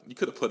a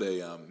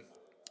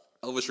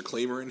Elvish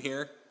Reclaimer in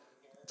here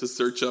to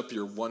search up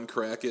your 1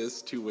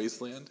 Karakas, 2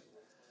 Wasteland.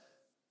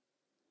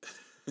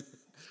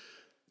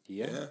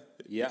 Yeah.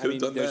 I mean,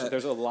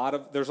 there's a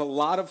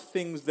lot of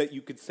things that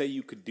you could say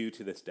you could do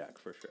to this deck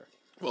for sure.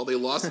 Well, they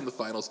lost in the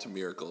finals to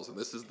Miracles, and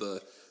this is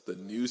the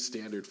new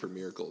standard for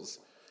Miracles.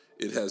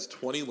 It has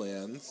 20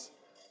 lands,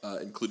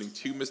 including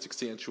 2 Mystic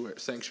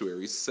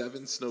Sanctuaries,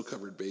 7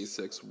 snow-covered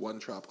basics, 1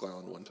 Tropical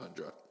Island, 1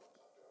 Tundra.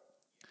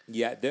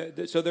 Yeah,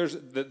 so there's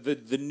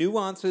the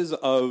nuances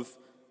of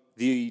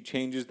the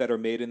changes that are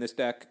made in this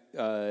deck.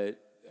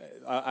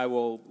 I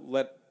will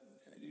let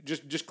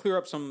just clear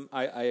up some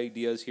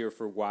ideas here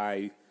for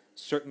why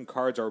certain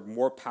cards are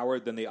more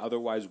powered than they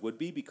otherwise would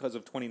be because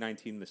of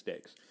 2019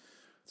 mistakes.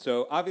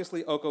 So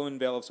obviously, Oko and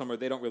Veil of Summer,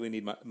 they don't really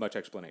need much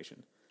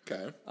explanation.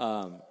 Okay.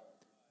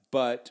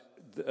 But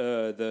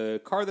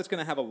the card that's going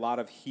to have a lot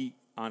of heat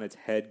on its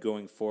head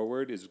going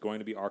forward is going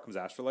to be Arcum's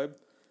Astrolabe.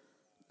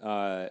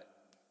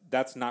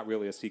 That's not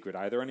really a secret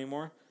either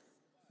anymore.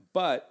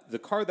 But the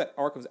card that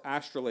Arcum's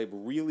Astrolabe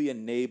really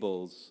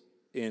enables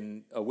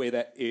in a way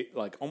that it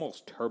like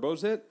almost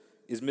turbos it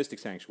is Mystic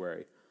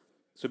Sanctuary.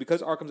 So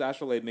because Arcum's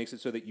Astrolabe makes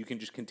it so that you can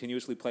just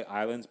continuously play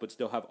islands but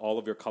still have all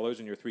of your colors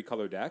in your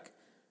 3-color deck,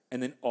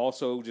 and then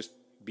also just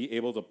be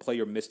able to play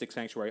your Mystic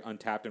Sanctuary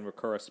untapped and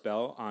recur a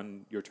spell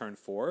on your turn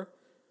 4,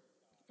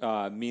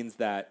 means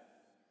that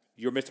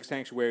your Mystic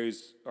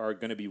Sanctuaries are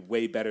going to be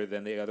way better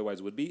than they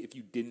otherwise would be if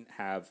you didn't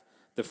have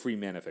the free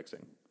mana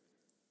fixing.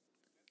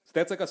 So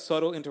that's like a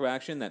subtle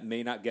interaction that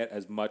may not get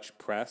as much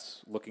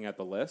press looking at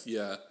the list.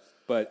 Yeah.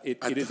 But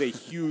it is a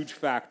huge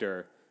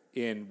factor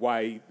in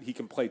why he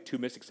can play 2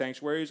 Mystic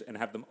Sanctuaries and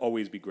have them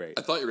always be great.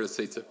 I thought you were going to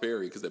say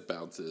Teferi because it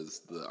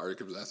bounces the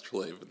Arcum's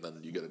Astrolabe and then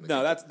you get it.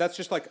 No, that's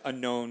just like a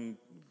known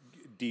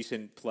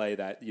decent play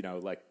that,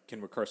 like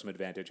can recur some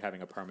advantage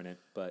having a permanent.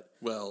 But,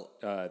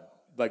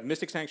 like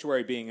Mystic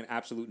Sanctuary being an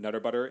absolute nutter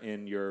butter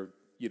in your,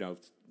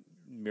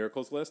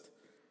 Miracles list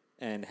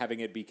and having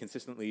it be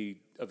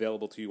consistently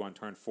available to you on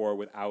turn 4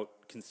 without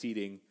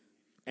conceding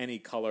any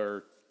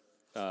color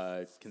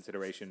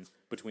consideration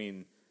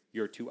between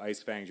your 2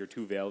 Ice Fangs, your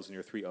 2 Veils, and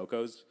your 3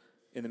 Okos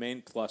in the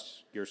main,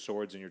 plus your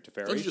swords and your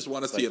Teferi. Don't you just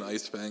want to see an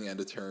Ice Fang and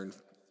a turn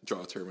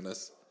draw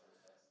Terminus?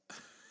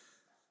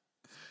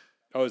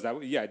 Oh, is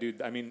that? Yeah,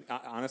 dude. I mean,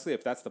 honestly,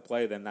 if that's the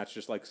play, then that's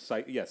just like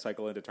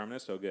cycle into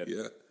Terminus. So good.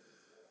 Yeah.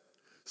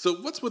 So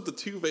what's with the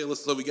 2 Veil?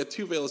 So we get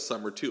 2 Veil of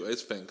Summer, 2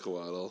 Ice Fang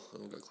Coatl.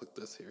 I'm gonna click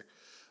this here.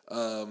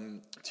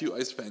 2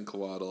 Ice Fang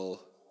Coatl.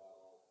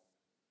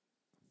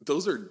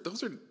 Those are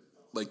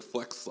like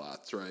flex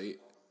slots, right?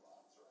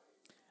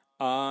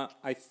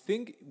 I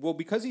think,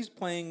 because he's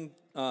playing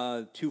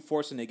 2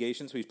 Force and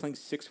Negation, so he's playing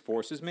 6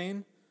 Forces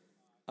main,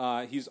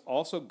 he's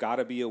also got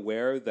to be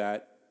aware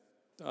that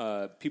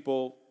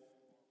people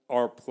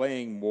are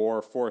playing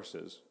more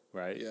Forces,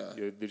 right? Yeah.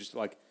 They're just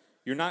like,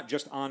 you're not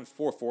just on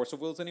 4 Force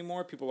of Wills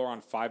anymore. People are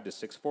on 5 to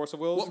 6 Force of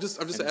Wills. Well, I'm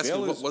just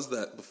asking, what was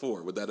that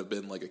before? Would that have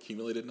been like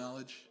accumulated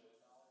knowledge?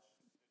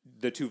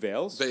 The 2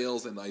 Veils?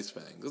 Veils and Ice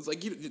Fang. It's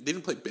like they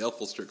didn't play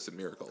Baleful Strix and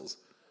Miracles.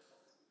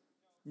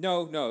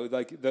 No.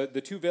 Like the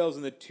 2 Veils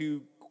and the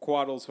 2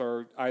 Coatls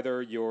are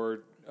either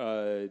your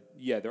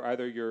they're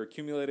either your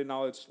accumulated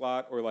knowledge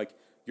slot or like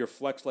your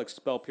flex like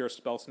Spell Pierce,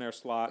 Spell Snare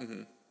slot.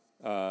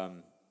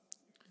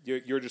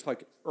 You're just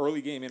like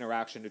early game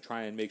interaction to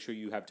try and make sure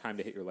you have time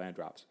to hit your land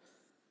drops.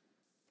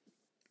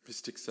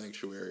 Mystic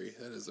Sanctuary,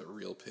 that is a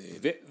real pain.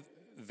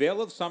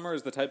 Veil of Summer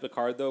is the type of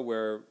card though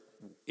where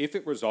if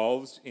it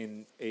resolves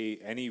in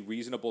any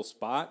reasonable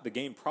spot, the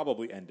game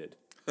probably ended.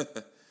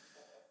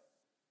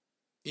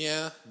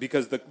 Yeah,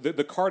 because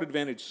the card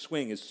advantage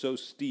swing is so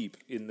steep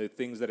in the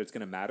things that it's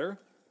going to matter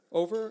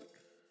over,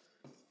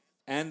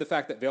 and the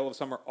fact that Veil of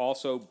Summer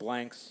also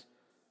blanks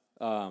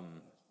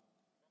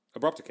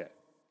Abrupt Decay.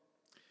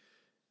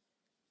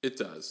 It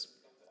does.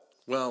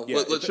 Well, Yeah,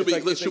 is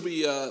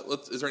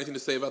there anything to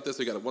say about this?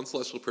 We got a 1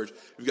 Celestial Purge.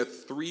 We've got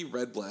 3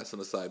 Red Blasts on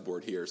the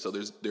sideboard here. So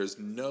there's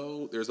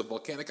a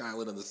Volcanic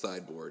Island on the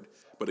sideboard,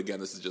 but again,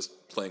 this is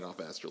just playing off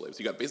Astrolabe. So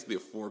you got basically a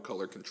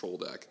 4-color control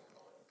deck.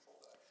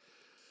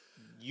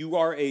 You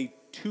are a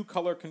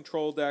 2-color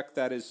control deck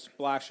that is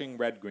splashing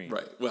red-green.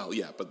 Right. Well,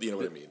 yeah, but you know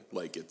what I mean.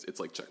 Like it's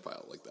like check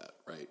pile like that,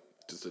 right?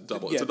 Just a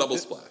double. Yeah, it's a double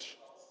splash.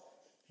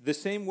 The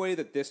same way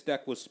that this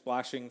deck was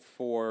splashing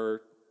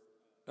for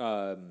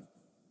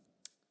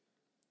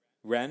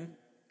Ren,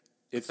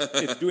 it's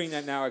doing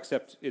that now.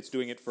 Except it's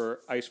doing it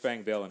for Ice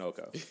Fang, Veil, and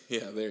Oko.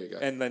 Yeah, there you go.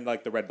 And then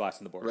like the red blast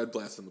on the board. Red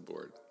Blast on the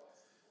board.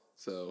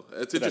 So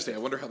it's interesting. I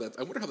wonder how the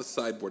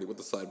sideboarding, what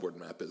the sideboard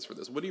map is for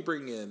this. What do you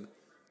bring in?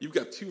 You've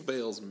got 2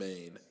 Veils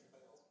main.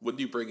 What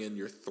do you bring in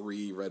your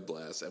 3 Red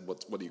Blasts, and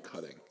what are you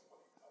cutting?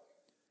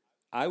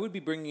 I would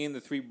be bringing in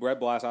the 3 Red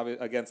Blasts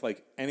against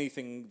like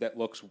anything that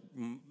looks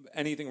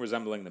anything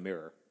resembling the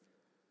mirror.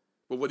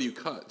 Well, what do you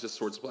cut? Just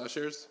Sword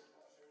Splashers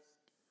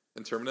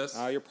and Terminus?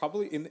 You're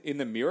probably in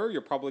the mirror. You're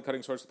probably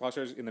cutting Sword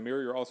Splashers. In the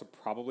mirror, you're also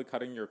probably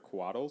cutting your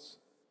Coatls.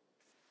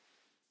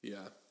 Yeah,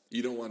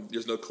 you don't want.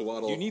 There's no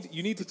Coatl.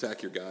 You need to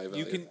attack your guy.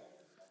 Value.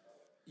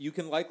 You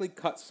can likely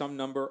cut some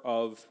number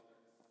of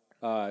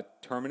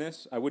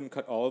Terminus. I wouldn't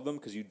cut all of them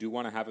because you do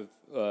want to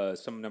have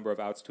some number of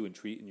outs to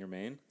Entreat in your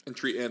main.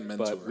 Entreat and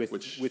Mentor.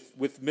 But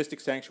with Mystic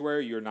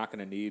Sanctuary, you're not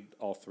going to need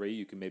all 3.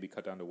 You can maybe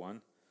cut down to 1.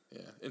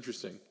 Yeah,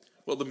 interesting.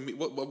 Well,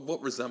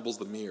 what resembles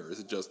the mirror? Is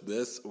it just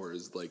this, or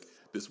is like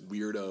this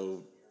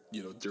weirdo,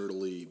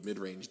 dirtily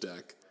mid-range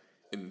deck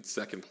in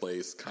second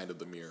place kind of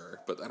the mirror?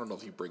 But I don't know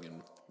if you bring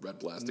in Red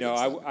Blast. No,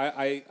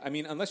 I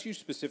mean, unless you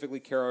specifically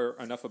care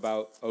enough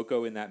about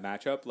Oko in that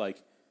matchup,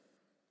 like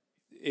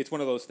it's one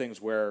of those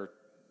things where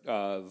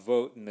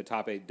Vote in the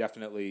top 8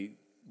 definitely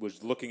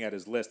was looking at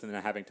his list and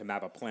then having to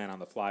map a plan on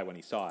the fly when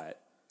he saw it.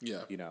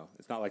 Yeah,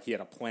 it's not like he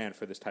had a plan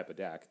for this type of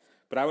deck.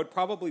 But I would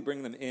probably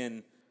bring them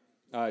in.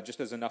 Just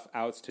as enough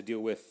outs to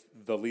deal with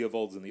the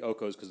Leovolds and the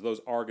Okos, because those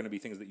are going to be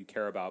things that you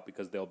care about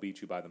because they'll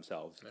beat you by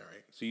themselves. All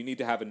right. So you need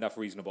to have enough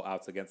reasonable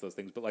outs against those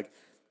things. But like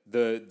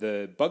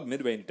the Bug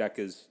mid-range deck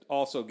is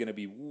also going to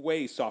be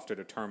way softer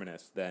to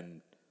Terminus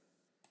than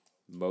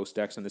most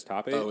decks in this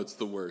top 8. Oh, it's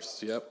the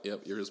worst. Yep.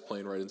 You're just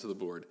playing right into the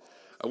board.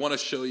 I want to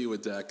show you a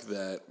deck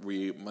that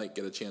we might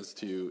get a chance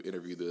to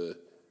interview the.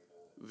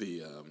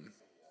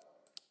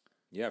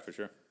 Yeah, for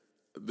sure.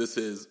 This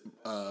is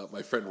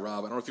my friend Rob.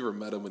 I don't know if you ever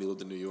met him when he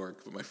lived in New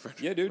York, but my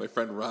friend, my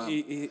friend Rob.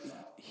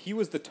 He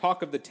was the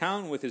talk of the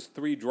town with his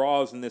 3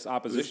 draws in this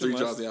opposition. 3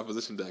 draws in the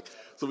opposition deck.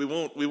 So we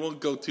won't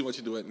go too much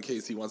into it in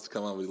case he wants to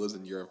come on. But he lives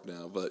in Europe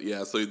now. But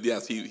yeah, so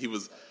yes, he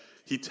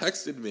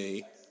texted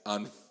me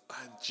on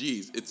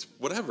it's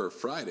whatever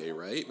Friday,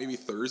 right? Maybe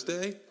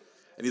Thursday,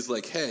 and he's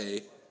like,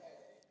 hey,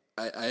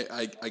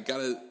 I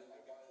gotta.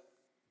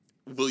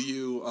 Will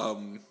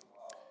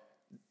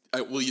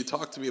you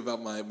talk to me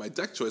about my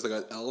deck choice? I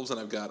got Elves and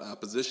I've got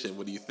Opposition.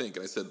 What do you think?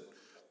 And I said,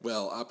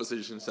 well,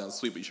 Opposition sounds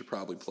sweet, but you should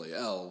probably play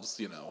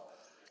Elves,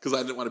 because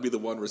I didn't want to be the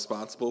one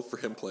responsible for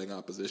him playing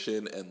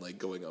Opposition and like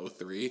going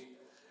 0-3.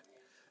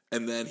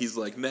 And then he's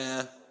like,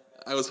 nah,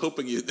 I was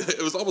hoping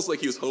it was almost like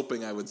he was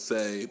hoping I would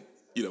say,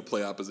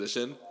 play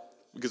Opposition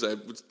because I.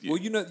 Well,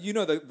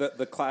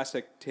 the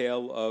classic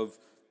tale of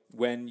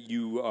when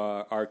you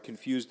are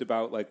confused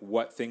about like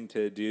what thing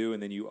to do,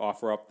 and then you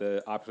offer up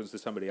the options to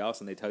somebody else,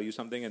 and they tell you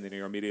something, and then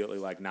you're immediately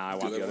like, "Nah, I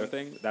want the other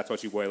thing." That's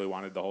what you really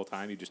wanted the whole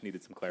time. You just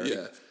needed some clarity.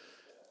 Yeah.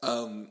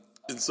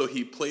 And so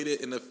he played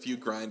it in a few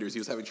grinders. He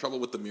was having trouble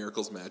with the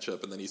Miracles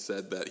matchup, and then he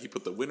said that he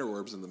put the Winter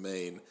Orbs in the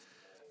main,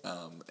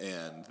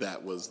 and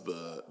that was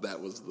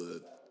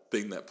the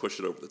thing that pushed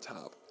it over the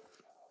top.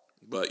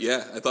 But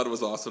yeah, I thought it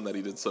was awesome that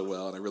he did so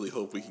well, and I really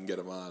hope we can get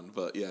him on.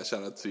 But yeah,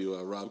 shout out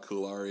to Rob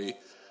Kulari.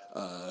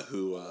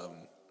 Who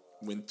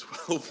went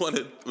 12-1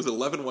 it was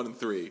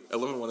 11-1-3.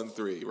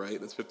 11-1-3, right?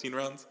 That's 15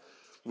 rounds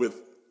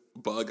with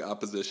Bug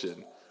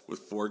Opposition with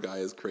 4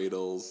 Gaia's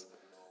Cradles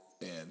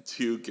and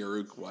 2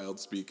 Garruk Wild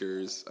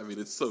Speakers. I mean,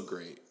 it's so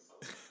great.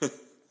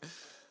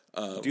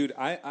 Dude,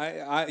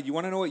 I you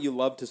want to know what you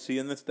love to see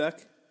in this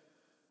deck?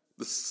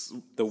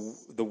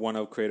 The one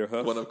of Crater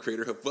Hoof. One of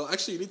Crater Hoof. Well,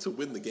 actually, you need to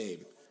win the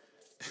game.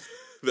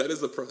 That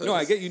is the problem. No,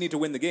 I get you need to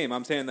win the game.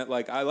 I'm saying that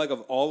like I like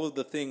of all of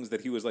the things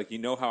that he was like,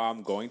 how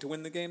I'm going to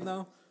win the game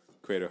though?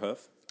 Crater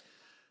Hoof.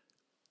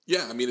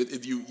 Yeah, I mean,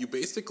 if you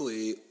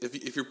basically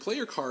if you play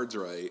your cards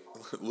right,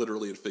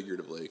 literally and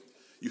figuratively,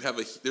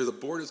 there's a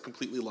board that's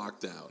completely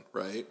locked down,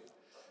 right?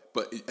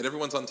 and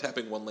everyone's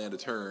untapping one land a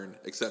turn,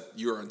 except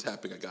you're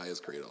untapping a Gaia's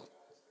Cradle.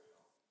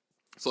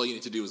 So all you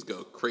need to do is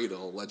go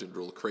Cradle, Legend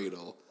Rule,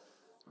 Cradle,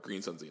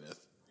 Green Sun Zenith,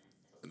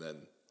 and then...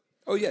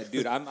 Oh yeah,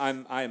 dude,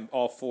 I'm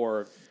all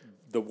for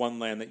the one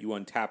land that you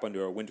untap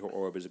under a Winter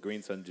Orb as a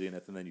Green Sun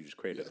Zenith, and then you just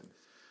create it.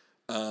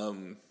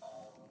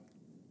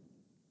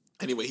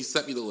 Anyway, he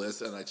sent me the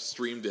list, and I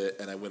streamed it,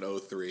 and I went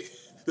 0-3.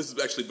 This is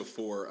actually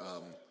before...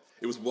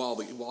 it was while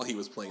he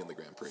was playing in the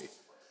Grand Prix.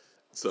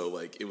 So,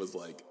 like, it was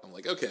like... I'm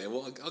like, okay,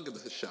 well, I'll give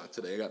this a shot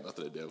today. I got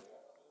nothing to do.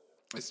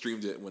 I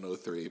streamed it and went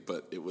 0-3,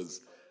 but it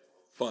was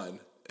fun.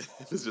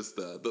 It was just...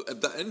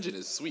 The engine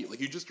is sweet.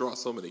 Like, you just draw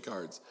so many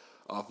cards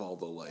off all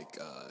the, like...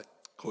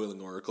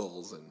 Coiling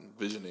Oracles and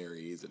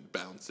Visionaries and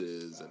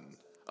Bounces and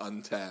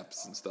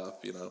Untaps and stuff,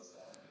 you know?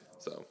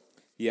 So...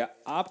 Yeah,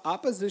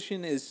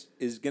 opposition is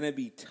going to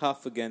be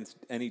tough against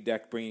any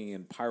deck bringing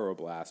in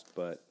Pyroblast,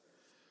 but...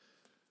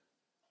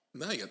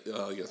 Now you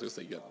got, I guess I was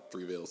saying you got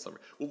 3 Veil of Summer.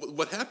 Well,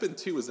 what happened,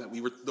 too, is that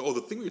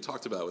the thing we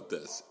talked about with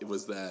this, it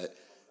was that,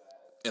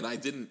 and I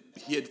didn't,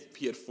 he had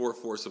 4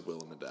 Force of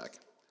Will in the deck.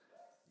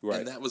 Right.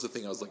 And that was the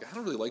thing, I was like, I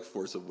don't really like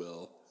Force of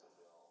Will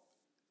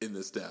in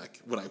this deck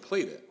when I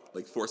played it.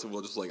 Like, Force of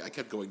Will, just like, I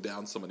kept going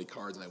down so many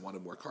cards and I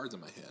wanted more cards in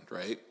my hand,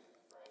 right?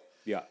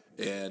 Yeah.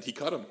 And he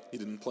cut him. He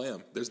didn't play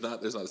him. There's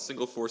not a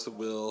single Force of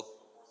Will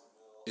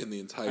in the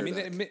entire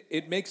deck.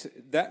 It makes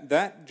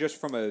that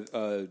just from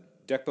a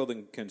deck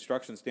building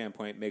construction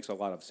standpoint makes a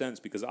lot of sense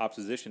because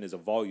opposition is a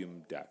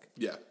volume deck.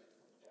 Yeah.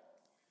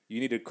 You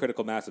need a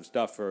critical mass of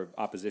stuff for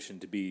opposition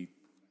to be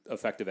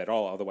effective at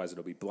all, otherwise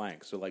it'll be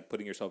blank. So like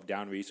putting yourself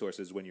down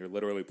resources when you're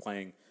literally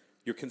playing,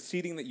 you're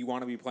conceding that you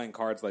want to be playing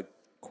cards like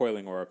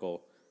Coiling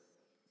Oracle,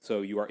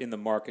 so you are in the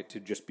market to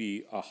just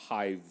be a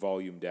high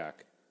volume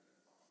deck.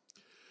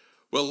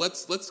 Well,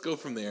 let's go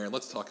from there and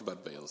let's talk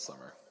about Veil of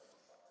Summer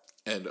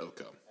and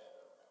Oko.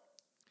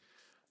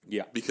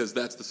 Yeah. Because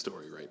that's the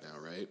story right now,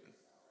 right?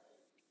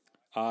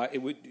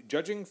 It would,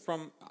 judging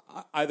from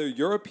either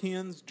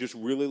Europeans just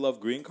really love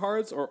green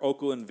cards or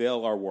Oko and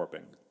Veil are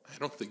warping. I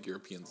don't think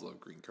Europeans love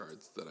green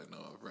cards that I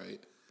know of,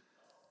 right?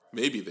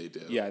 Maybe they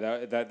do. Yeah,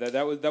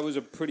 that was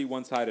a pretty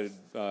one-sided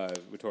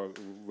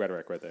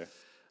rhetoric right there.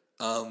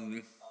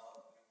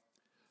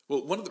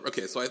 Well,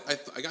 so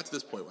I got to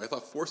this point where I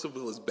thought Force of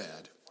Will is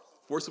bad.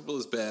 Force of Will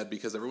is bad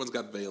because everyone's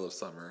got Veil of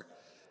Summer,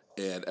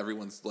 and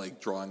everyone's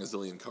like drawing a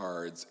zillion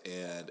cards,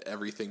 and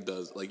everything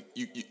does like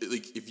you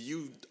like if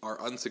you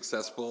are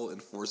unsuccessful in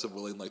Force of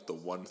Willing like the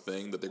one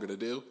thing that they're gonna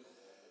do,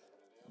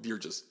 you're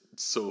just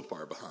so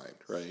far behind,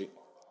 right?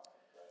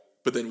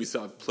 But then we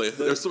saw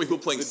there's so many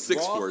people playing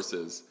 6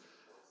 forces,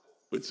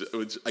 which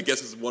I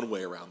guess is one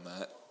way around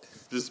that.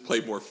 Just play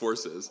more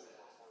forces.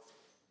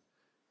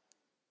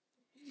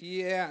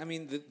 Yeah, I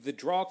mean the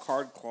draw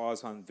card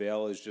clause on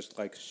Veil is just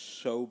like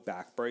so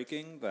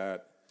backbreaking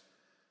that,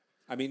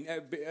 I mean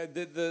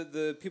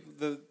the people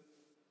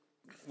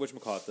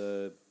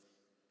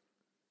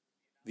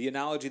the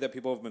analogy that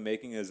people have been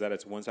making is that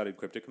it's one-sided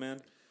Cryptic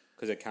Command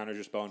because it counters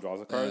your spell and draws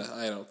the cards.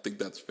 I don't think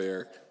that's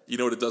fair. You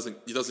know what? It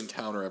doesn't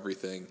counter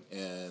everything,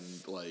 and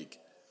like,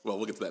 well,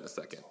 we'll get to that in a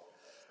second.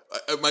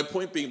 My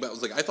point being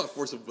was like I thought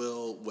Force of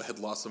Will had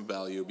lost some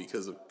value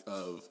because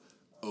of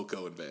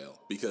Oko and Veil,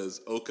 because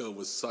Oko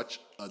was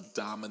such a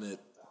dominant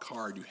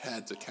card, you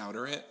had to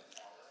counter it,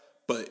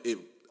 but it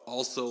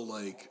also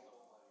like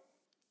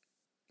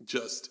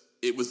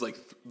it was like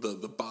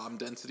the bomb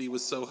density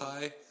was so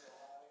high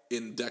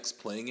in decks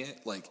playing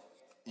it, like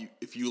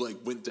if you like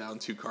went down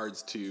 2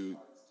 cards to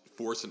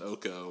force an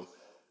Oko,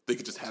 they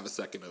could just have a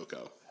second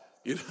Oko,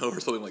 you know, or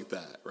something like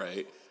that,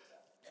 right?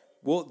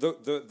 Well,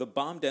 the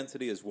bomb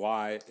density is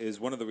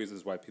one of the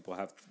reasons why people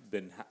have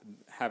been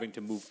having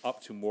to move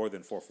up to more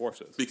than 4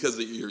 forces. Because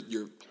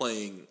you're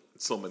playing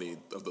so many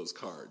of those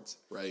cards,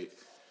 right?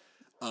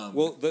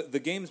 Well, the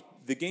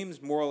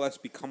games more or less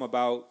become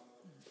about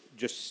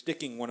just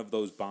sticking one of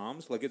those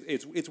bombs. Like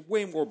it's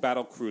way more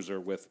battle cruiser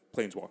with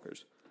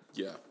Planeswalkers.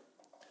 Yeah.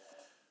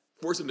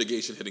 Force of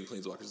Negation hitting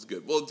Planeswalkers is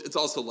good. Well, it's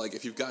also like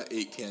if you've got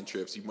 8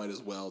 cantrips, you might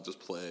as well just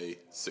play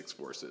 6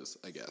 forces,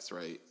 I guess,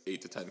 right?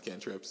 8 to 10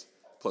 cantrips.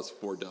 Plus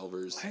 4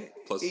 Delvers. I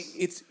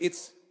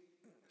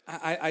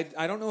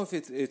don't know if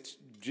it's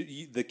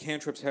the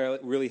cantrips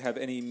really have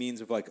any means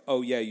of like,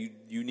 oh yeah,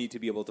 you need to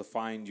be able to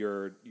find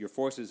your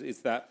forces. It's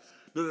that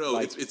no.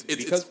 Like,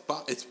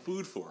 it's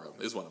food for them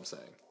is what I'm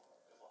saying.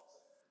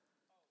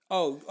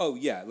 Oh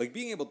yeah, like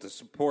being able to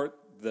support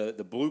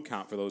the blue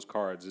count for those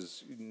cards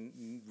is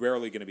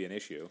rarely going to be an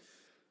issue.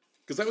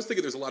 Because I was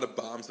thinking there's a lot of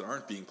bombs that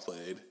aren't being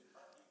played.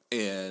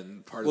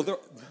 And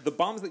the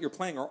bombs that you're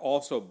playing are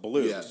also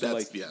blue. Yeah, so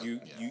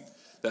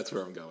that's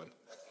where I'm going.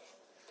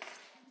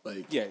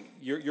 Like, yeah,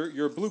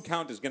 your blue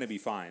count is going to be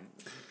fine,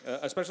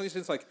 especially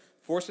since like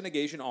Force of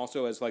Negation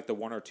also has like the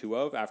 1 or 2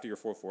 of after your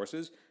 4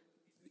 forces.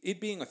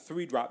 It being a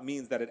 3-drop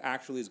means that it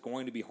actually is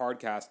going to be hard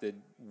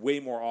casted way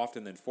more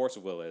often than Force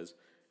of Will is,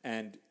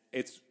 and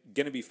it's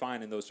going to be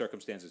fine in those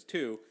circumstances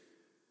too.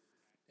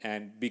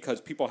 And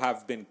because people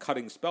have been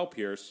cutting Spell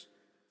Pierce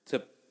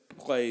to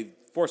play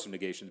Force of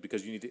Negations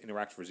because you need to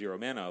interact for 0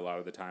 mana a lot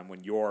of the time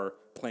when you're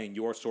playing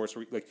your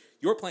sorcery. Like,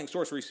 you're playing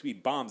sorcery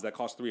speed bombs that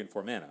cost 3 and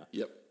 4 mana.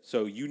 Yep.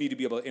 So you need to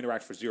be able to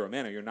interact for 0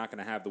 mana. You're not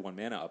going to have the 1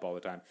 mana up all the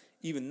time.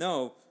 Even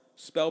though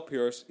Spell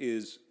Pierce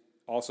is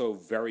also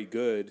very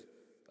good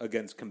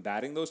against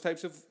combating those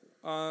types of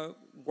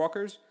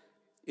walkers,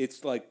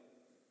 it's like,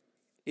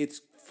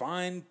 it's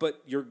fine,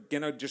 but you're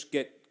going to just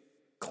get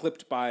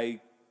clipped by,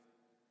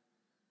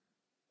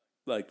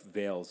 like,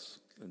 Veils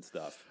and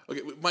stuff.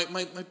 Okay,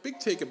 my big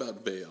take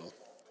about Veil,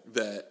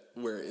 that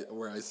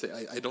where I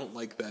say I don't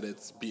like that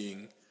it's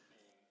being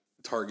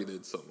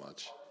targeted so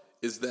much,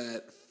 is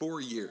that 4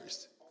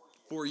 years,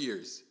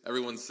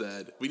 everyone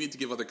said we need to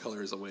give other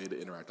colors a way to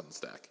interact on the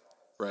stack,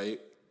 right?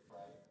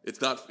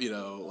 It's not, we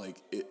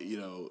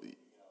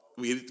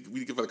need to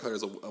give other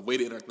colors a way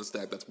to interact on the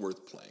stack that's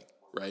worth playing,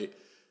 right?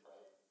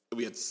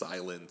 We had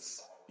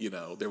Silence,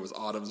 there was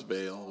Autumn's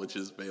Veil, which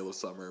is Veil of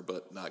Summer,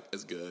 but not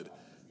as good.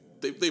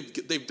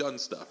 They've done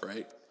stuff,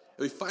 right? And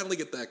we finally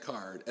get that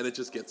card, and it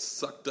just gets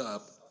sucked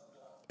up,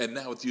 and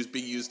now it's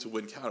being used to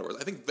win counter wars.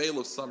 I think Veil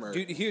of Summer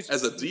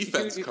as a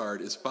defense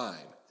card is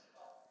fine.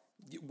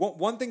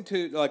 One thing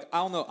to, like, I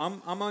don't know,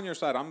 I'm on your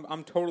side.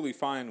 I'm totally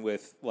fine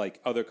with,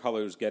 like, other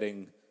colors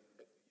getting,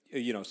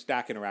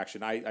 stack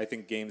interaction. I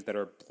think games that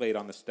are played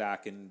on the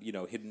stack and,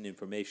 hidden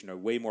information are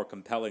way more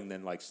compelling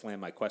than, like,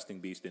 slam my questing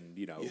beast and,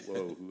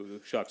 whoa,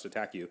 shucks,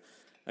 attack you.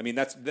 I mean,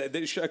 that's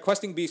a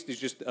questing beast is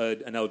just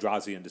an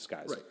Eldrazi in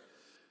disguise,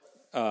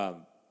 right?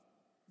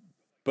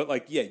 But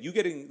like, yeah, you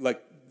getting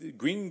like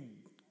green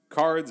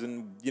cards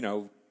and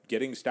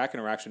getting stack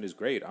interaction is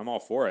great. I'm all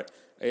for it.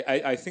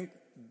 I think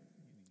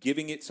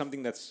giving it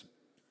something that's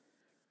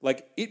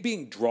like it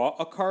being draw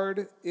a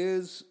card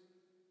is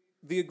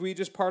the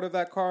egregious part of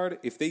that card.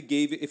 If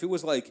it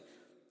was like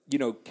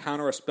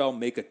counter a spell,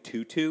 make a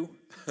 2/2.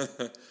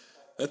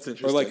 That's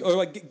interesting. Or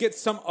like get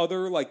some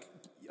other like.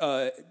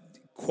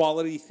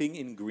 Quality thing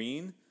in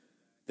green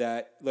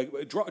that like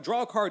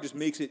draw a card just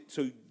makes it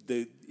so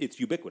it's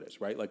ubiquitous,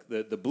 right? Like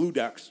the blue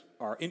decks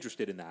are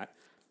interested in that,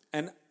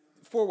 and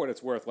for what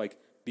it's worth, like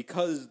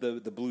because the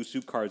blue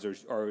soup cards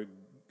are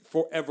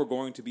forever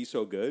going to be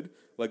so good,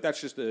 like that's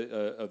just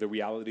the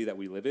reality that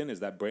we live in. Is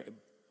that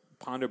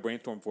Ponder,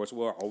 Brainstorm, Force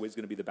Will are always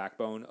going to be the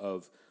backbone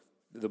of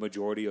the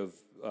majority of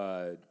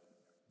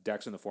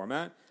decks in the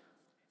format.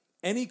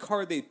 Any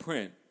card they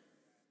print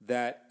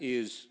that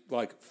is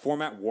like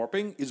format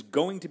warping is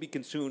going to be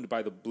consumed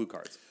by the blue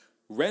cards.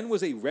 Ren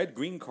was a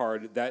red-green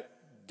card that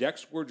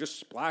decks were just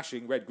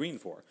splashing red-green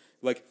for.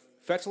 Like,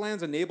 fetch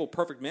lands enable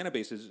perfect mana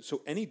bases,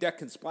 so any deck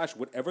can splash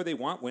whatever they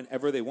want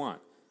whenever they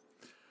want.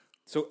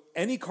 So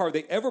any card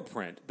they ever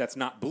print that's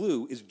not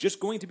blue is just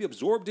going to be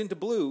absorbed into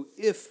blue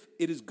if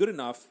it is good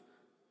enough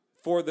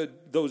for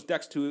those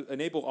decks to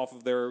enable off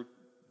of their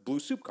blue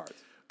soup cards.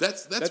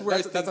 That's where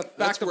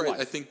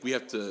I think we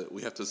have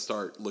to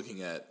start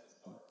looking at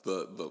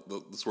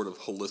the sort of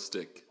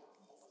holistic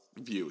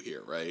view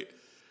here, right?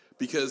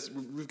 Because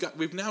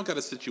we've now got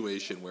a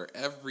situation where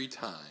every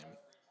time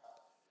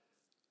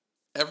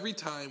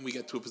we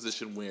get to a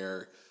position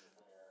where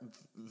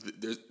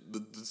there's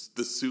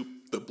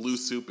the blue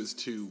soup is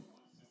too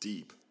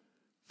deep,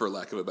 for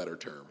lack of a better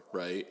term,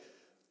 right?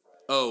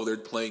 Oh, they're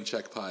playing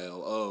check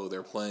pile. Oh,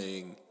 they're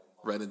playing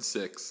Ren and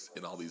 6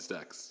 in all these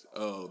decks.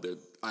 Oh, they're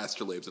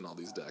Astrolabes in all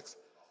these decks.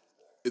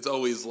 It's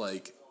always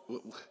like,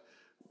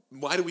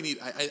 why do we need?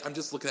 I'm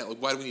just looking at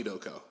like, why do we need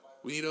Oko?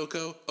 We need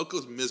Oko.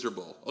 Oko's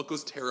miserable.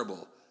 Oko's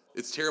terrible.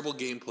 It's terrible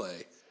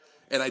gameplay.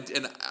 And I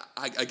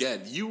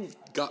again, you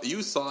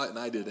saw it and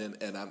I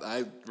didn't, and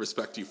I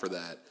respect you for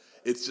that.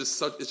 It's just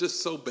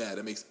so bad.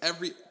 It makes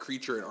every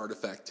creature and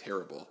artifact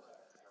terrible.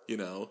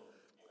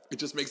 It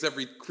just makes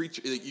every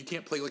creature. Like, you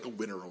can't play like a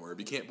Winter Orb.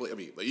 You can't play. I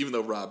mean, like, even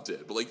though Rob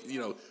did, but like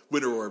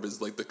Winter Orb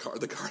is like the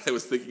card I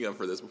was thinking of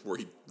for this before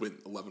he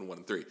went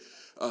 11-1-3.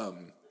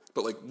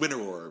 But like Winter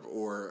Orb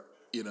or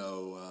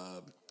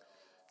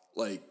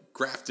like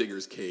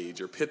Grafdigger's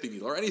Cage or Pithing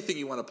Needle or anything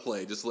you want to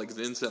play, just like an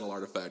incidental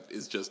artifact,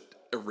 is just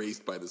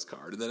erased by this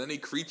card. And then any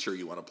creature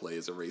you want to play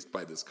is erased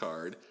by this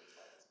card.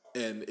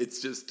 And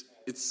it's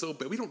so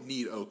bad. We don't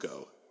need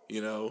Oko,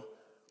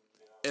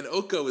 And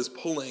Oko is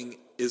pulling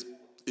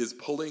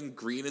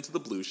green into the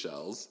blue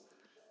shells,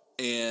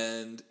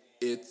 and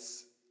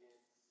it's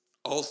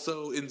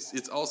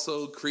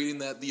also creating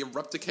the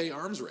Abrupt Decay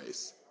arms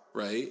race,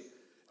 right?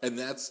 And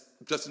that's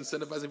just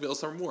incentivizing Veil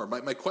Summer more.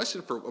 My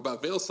question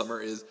about Veil Summer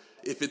is,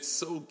 if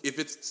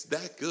it's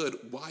that good,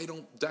 why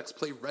don't decks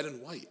play red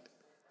and white?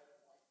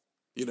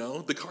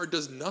 The card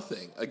does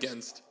nothing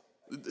against,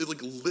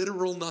 like,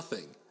 literal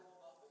nothing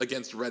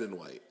against red and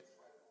white.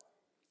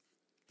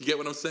 You get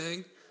what I'm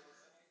saying?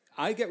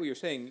 I get what you're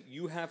saying.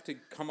 You have to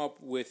come up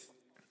with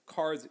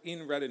cards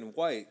in red and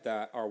white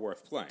that are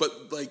worth playing.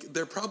 But like,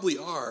 there probably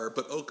are,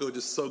 but Oko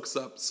just soaks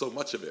up so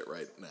much of it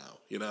right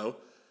now,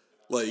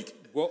 Like,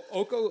 well,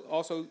 Oko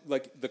also,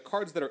 like, the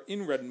cards that are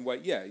in red and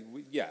white, yeah,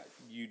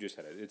 you just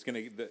said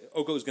it.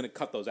 Oko is gonna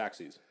cut those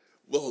axes.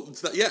 Well,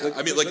 it's not. Yeah, like,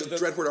 I mean, like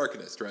Dreadhorde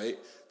Arcanist, right?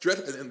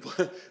 And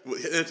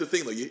it's a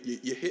thing. Like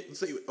you hit and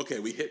say, okay,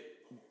 we hit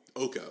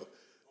Oko.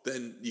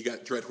 then you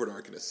got Dreadhorde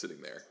Arcanist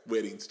sitting there,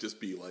 waiting to just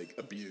be, like,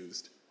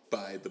 abused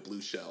by the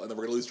blue shell, and then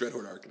we're gonna lose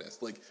Dreadhorde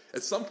Arcanist. Like,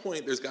 at some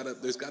point, there's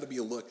gotta be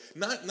a look,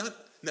 not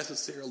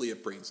necessarily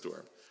at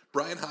Brainstorm.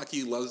 Brian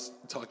Hockey loves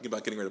talking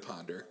about getting rid of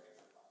Ponder,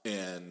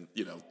 and,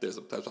 you know, there's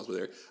a possibility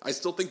there. I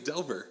still think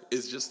Delver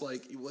is just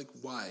like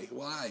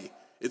why?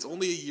 It's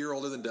only a year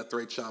older than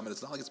Deathrite Shaman.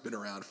 It's not like it's been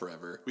around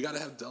forever. We gotta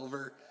have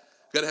Delver.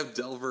 We gotta have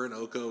Delver and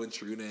Oko and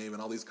True Name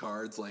and all these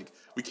cards. Like,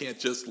 we can't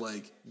just,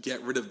 like,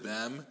 get rid of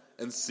them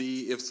and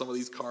see if some of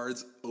these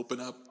cards open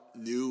up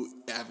new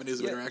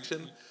avenues of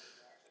interaction.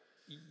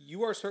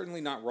 You are certainly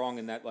not wrong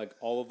in that, like,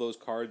 all of those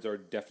cards are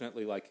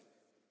definitely, like,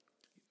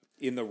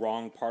 in the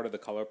wrong part of the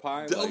color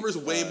pie. Delver's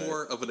way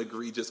more of an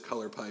egregious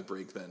color pie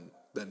break than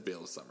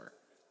Veil of Summer.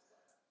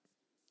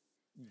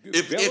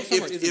 Veil of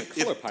Summer isn't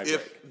a color pie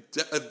break.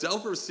 If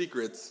Delver's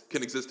secrets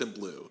can exist in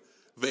blue,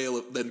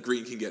 then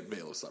green can get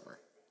Veil of Summer.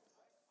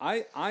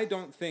 I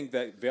don't think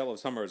that Veil of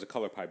Summer is a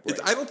color pie break.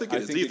 I don't think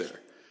it is either.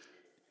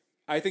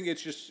 I think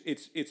it's just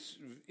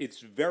it's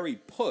very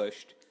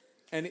pushed,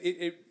 and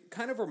it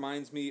kind of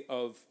reminds me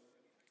of.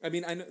 I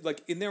mean, I know,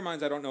 like, in their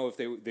minds, I don't know if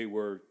they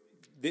were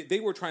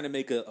trying to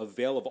make a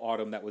Veil of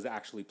Autumn that was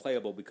actually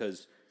playable,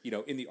 because, you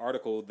know, in the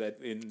article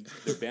that in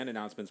their ban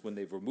announcements when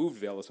they've removed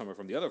Veil of Summer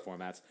from the other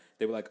formats,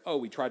 they were like, oh,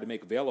 we tried to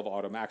make Veil of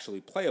Autumn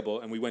actually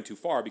playable, and we went too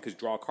far because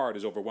draw a card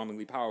is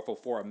overwhelmingly powerful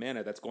for a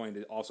mana that's going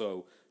to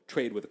also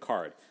trade with a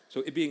card.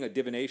 So it being a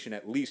divination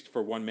at least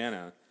for 1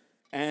 mana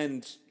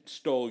and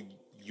stole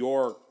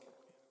your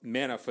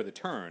mana for the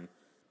turn,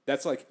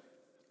 that's, like,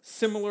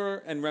 similar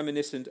and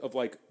reminiscent of,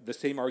 like, the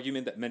same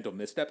argument that Mental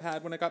Misstep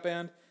had when it got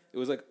banned. It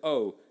was like,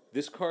 oh,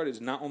 this card is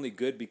not only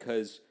good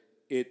because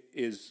it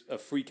is a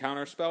free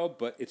counter spell,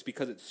 but it's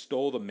because it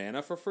stole the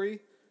mana for free.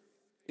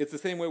 It's the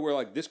same way where,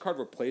 like, this card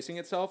replacing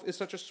itself is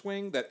such a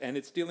swing that, and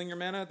it's stealing your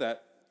mana,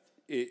 that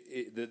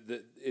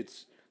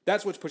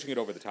that's what's pushing it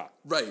over the top.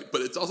 Right,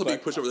 but it's also being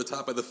pushed over the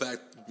top by the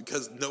fact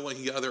because no one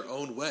can get out of their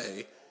own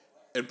way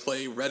and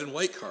play red and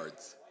white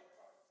cards.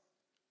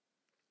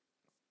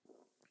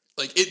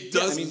 Like, it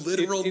does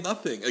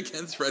nothing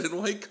against red and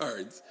white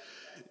cards.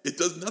 It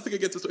does nothing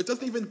against this. It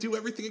doesn't even do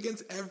everything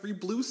against every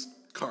blue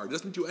card. It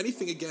doesn't do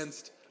anything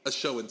against a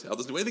Show and Tell. It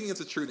doesn't do anything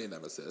against a True Name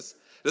Nemesis.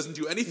 It doesn't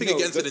do anything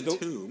against an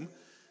Entomb.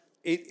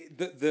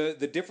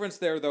 The difference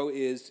there, though,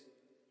 is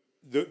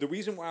the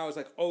reason why I was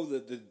like, oh,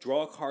 the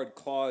draw card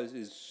clause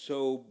is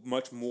so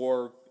much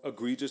more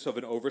egregious of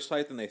an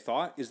oversight than they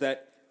thought, is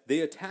that they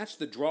attach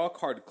the draw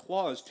card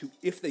clause to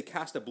if they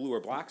cast a blue or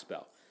black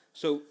spell.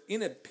 So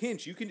in a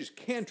pinch, you can just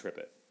cantrip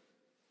it.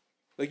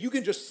 Like, you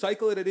can just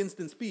cycle it at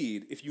instant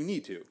speed if you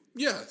need to.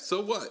 Yeah, so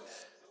what?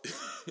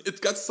 It's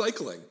got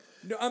cycling.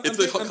 No, it's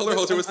the color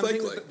holster with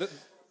cycling.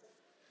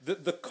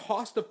 The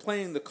cost of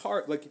playing the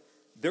card, like,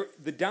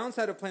 the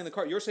downside of playing the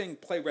card, you're saying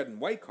play red and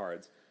white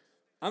cards.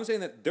 I'm saying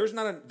that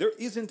there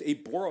isn't a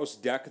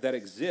Boros deck that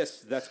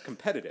exists that's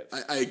competitive.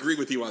 I agree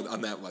with you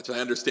on that much. I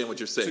understand what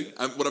you're saying.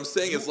 What I'm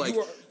saying is, like,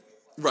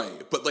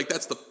 right, but, like,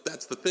 that's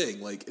the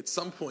thing. Like, at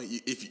some point,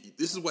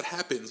 this is what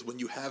happens when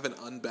you have an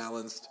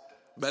unbalanced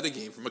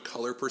metagame from a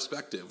color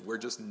perspective, where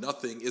just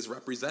nothing is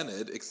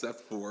represented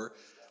except for.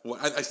 Well,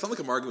 I sound like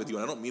I'm arguing with you,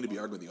 and I don't mean to be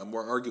arguing with you. I'm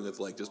more arguing with,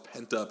 like, just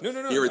pent up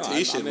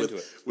irritation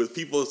with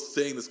people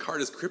saying this card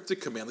is Cryptic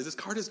Command. Like, this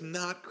card is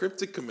not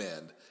Cryptic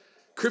Command.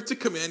 Cryptic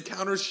Command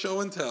counters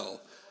Show and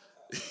Tell.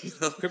 You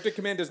know? Cryptic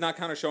Command does not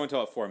counter Show and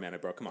Tell at 4 mana,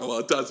 bro. Come on. Well,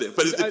 it doesn't,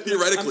 but it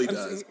theoretically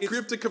does.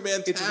 Cryptic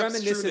Command taps It's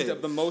reminiscent True Name.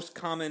 of the most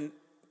common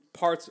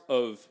parts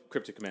of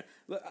Cryptic Command.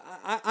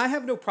 I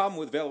have no problem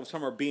with Veil of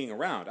Summer being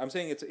around. I'm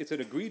saying it's an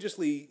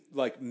egregiously,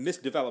 like,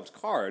 misdeveloped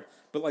card,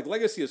 but, like,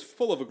 Legacy is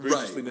full of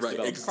egregiously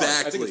misdeveloped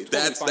cards. Exactly.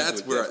 That's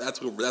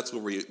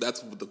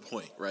the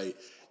point, right?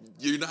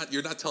 You're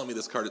not telling me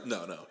this card.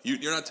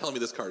 You're not telling me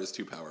this card is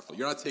too powerful.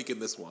 You're not taking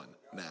this one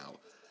now.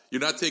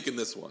 You're not taking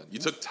this one. You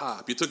took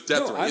Top. You took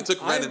Deathrite. You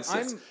took Ren and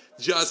Six.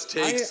 Just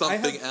take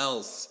something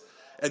else.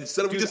 And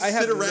instead of we just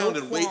sit around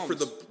and wait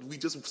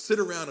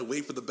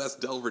for the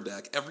best Delver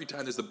deck every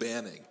time there's a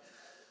banning.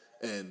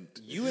 And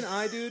you and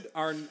I, dude,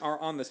 are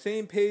on the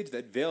same page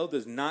that Veil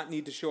does not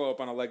need to show up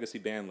on a Legacy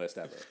ban list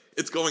ever.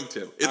 It's going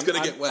to. It's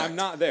going to get whacked. I'm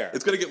not there.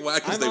 It's going to get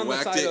whacked because they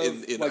whacked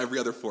it in like, every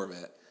other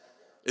format.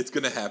 It's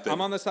going to happen.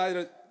 I'm on the side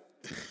of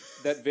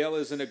that Veil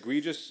is an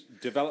egregious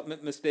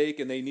development mistake,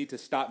 and they need to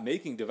stop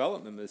making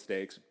development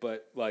mistakes.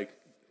 But, like,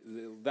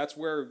 that's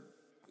where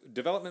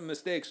development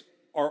mistakes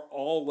are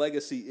all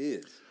Legacy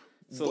is.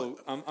 So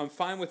I'm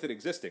fine with it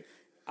existing.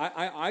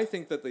 I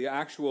think that the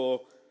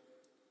actual...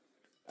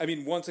 I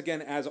mean, once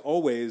again, as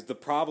always, the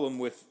problem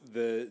with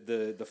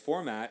the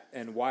format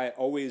and why it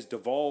always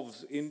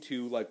devolves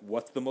into, like,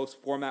 what's the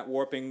most format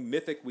warping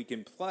mythic we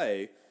can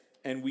play,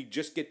 and we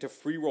just get to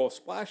free roll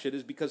splash it,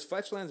 is because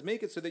fetch lands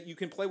make it so that you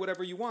can play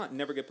whatever you want and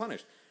never get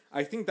punished.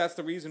 I think that's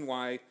the reason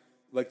why,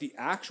 like, the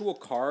actual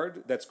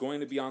card that's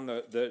going to be on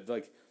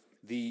the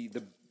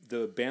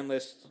ban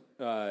list,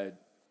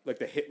 like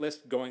the hit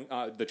list going,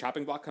 the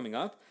chopping block coming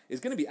up, is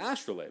going to be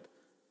Astrolabe.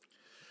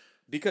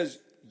 Because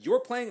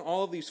you're playing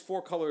all of these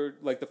 4-color,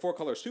 like the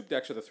 4-color soup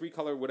decks or the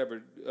 3-color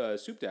whatever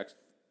soup decks,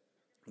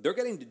 they're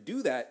getting to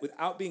do that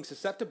without being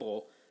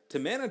susceptible to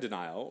mana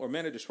denial or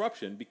mana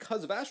disruption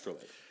because of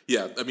Astrolabe.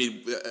 Yeah, I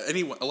mean,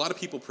 a lot of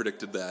people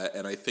predicted that,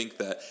 and I think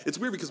that it's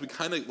weird because we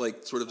kind of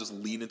like sort of just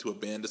lean into a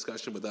ban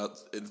discussion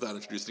without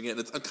introducing it, and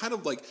it's kind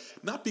of like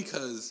not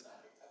because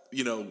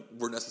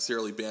we're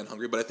necessarily ban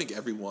hungry, but I think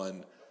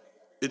everyone.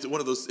 It's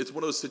one of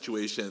those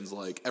situations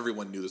like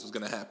everyone knew this was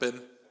going to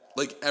happen.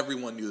 Like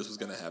everyone knew this was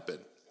going to happen.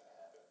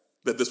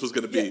 That this was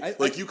going to be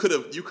you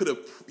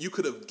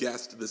could have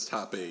guessed this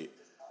top 8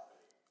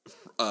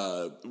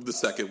 the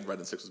second Red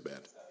and 6 was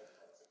banned.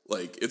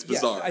 Like it's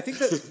bizarre. Yeah, I think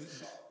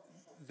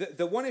that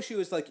the one issue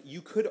is like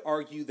you could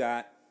argue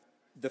that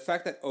the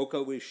fact that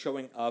Oko is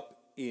showing up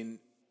in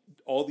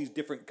all these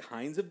different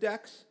kinds of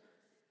decks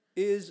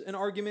is an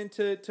argument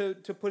to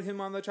put him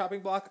on the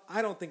chopping block.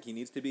 I don't think he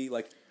needs to be.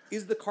 Like,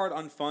 is the card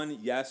unfun?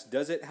 Yes.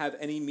 Does it have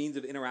any means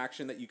of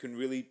interaction that you can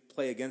really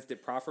play against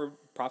it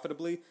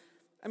profitably?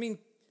 I mean,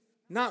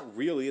 not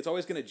really. It's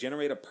always going to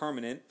generate a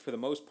permanent for the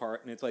most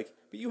part, and it's like,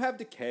 but you have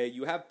Decay,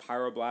 you have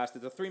Pyroblast.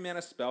 It's a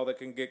 3-mana spell that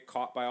can get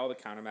caught by all the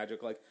counter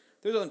magic. Like,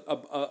 there's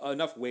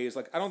enough ways.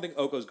 Like, I don't think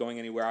Oko's going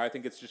anywhere. I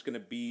think it's just going to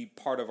be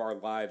part of our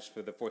lives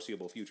for the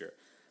foreseeable future.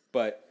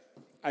 But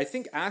I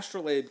think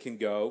Astrolabe can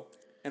go,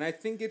 and I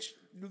think it's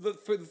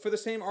for the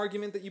same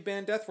argument that you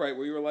banned Deathrite,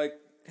 where you were like,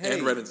 hey,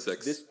 and Red and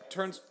 6. This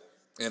turns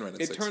and Red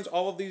and 6. turns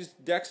all of these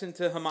decks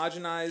into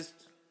homogenized,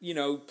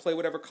 play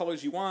whatever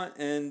colors you want,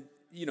 and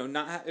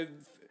not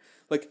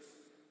like.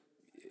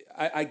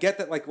 I get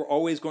that, like, we're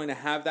always going to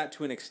have that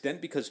to an extent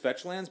because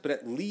fetch lands, but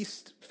at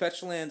least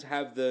fetch lands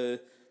have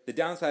the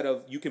downside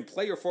of you can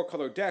play your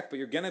 4-color deck, but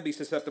you're going to be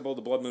susceptible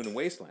to Blood Moon and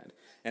Wasteland.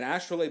 And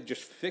Astrolabe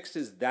just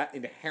fixes that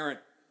inherent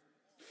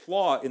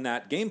flaw in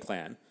that game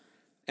plan,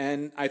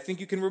 and I think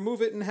you can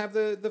remove it and have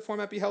the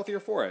format be healthier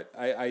for it.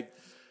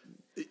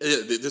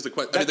 There's a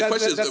question. I mean, the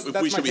question is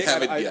if we should be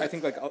having. I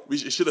think like we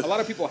should. A lot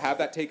of people have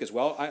that take as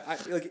well. I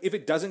like if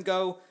it doesn't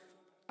go.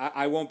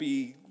 I won't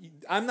be.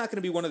 I'm not going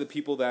to be one of the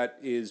people that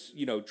is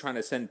trying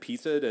to send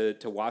pizza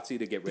to WotC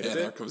to get rid of it.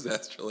 There comes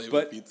Astrolabe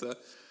with pizza.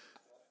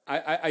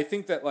 I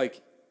think that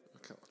like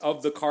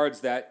of the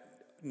cards that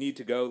need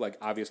to go, like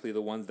obviously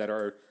the ones that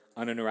are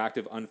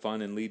uninteractive,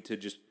 unfun, and lead to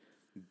just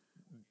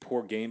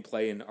poor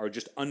gameplay and are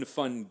just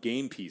unfun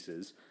game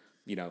pieces.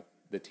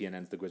 The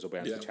TNNs, the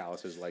Grizzlebrands, the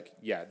Chalices. Like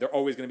they're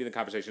always going to be in the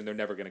conversation. They're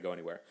never going to go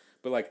anywhere.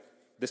 But like.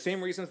 The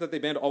same reasons that they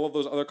banned all of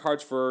those other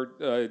cards for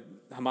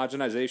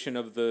homogenization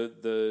of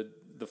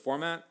the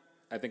format,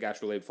 I think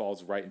Astrolabe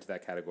falls right into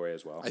that category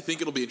as well. I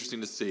think it'll be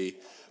interesting to see.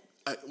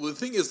 Well, the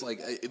thing is,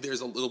 like, there's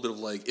a little bit of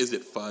like, is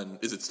it fun?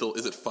 Is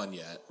it fun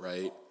yet?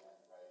 Right?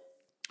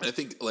 And I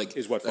think like,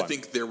 is what fun? I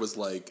think there was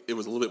like, it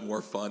was a little bit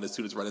more fun as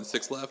soon as Red and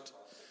 6 left.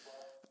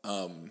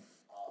 I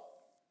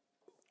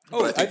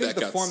think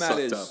the format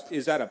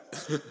is at a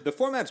the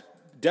format's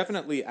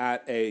definitely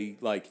at a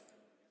like.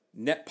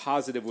 Net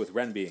positive with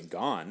Ren being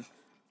gone,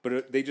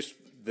 but they just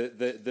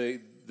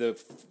the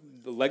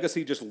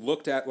legacy just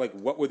looked at like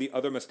what were the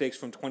other mistakes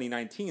from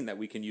 2019 that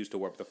we can use to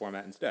warp the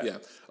format instead. Yeah,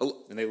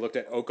 and they looked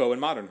at Oko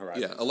and Modern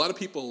Horizons. Yeah, a lot of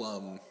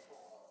people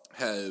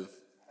have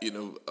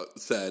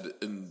said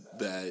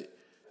that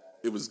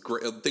it was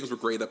great. Things were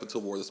great up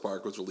until War of the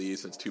Spark was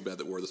released, and it's too bad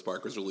that War of the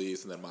Spark was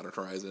released, and then Modern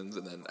Horizons,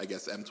 and then I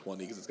guess M20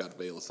 because it's got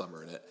Veil of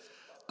Summer in it,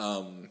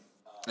 and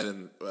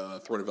then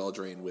Throne of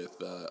Eldraine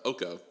with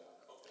Oko.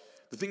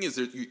 The thing is,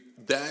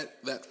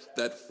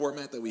 that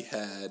format that we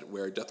had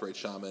where Deathrite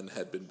Shaman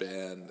had been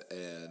banned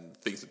and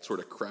things had sort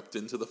of crept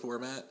into the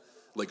format,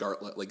 like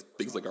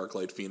things like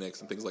Arclight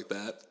Phoenix and things like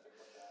that,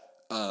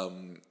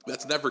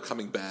 that's never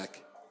coming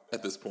back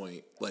at this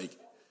point. Like,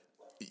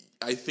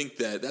 I think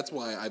that's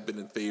why I've been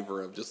in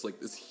favor of just like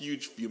this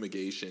huge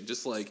fumigation,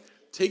 just like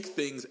take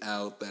things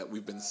out that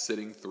we've been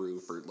sitting through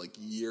for like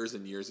years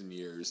and years and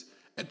years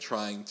and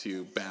trying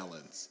to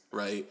balance,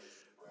 right?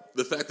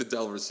 The fact that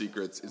Delver's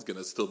Secrets is going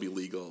to still be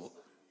legal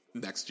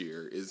next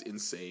year is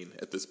insane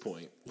at this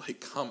point.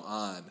 Like, come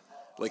on.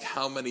 Like,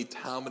 how many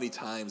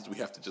times do we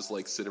have to just,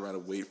 like, sit around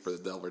and wait for the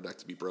Delver deck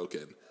to be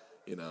broken?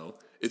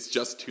 It's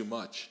just too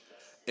much.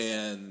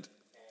 And,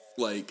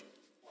 like,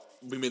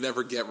 we may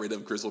never get rid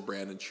of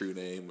Grizzlebrand and True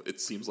Name. It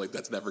seems like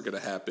that's never going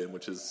to happen,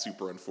 which is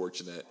super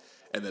unfortunate.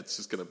 And that's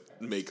just going to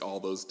make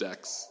all those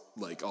decks,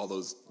 like, all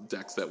those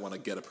decks that want to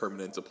get a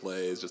permanent into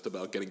play is just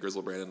about getting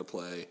Grizzlebrand into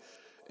play.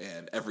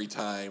 And every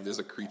time there's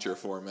a creature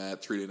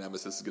format, Treaty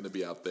Nemesis is going to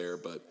be out there.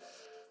 But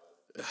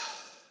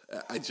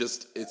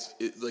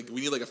like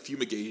we need like a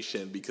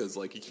fumigation because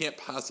like you can't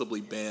possibly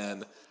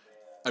ban.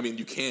 I mean,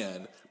 you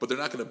can, but they're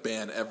not going to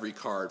ban every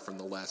card from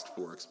the last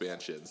 4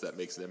 expansions that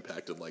makes an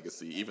impact in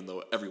Legacy, even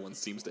though everyone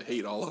seems to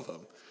hate all of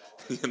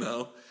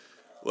them.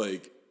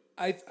 Like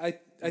I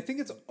think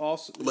it's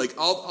also like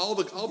all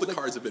the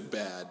cards have been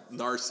bad.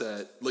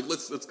 Narset, like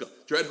let's go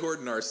Dreadhorde,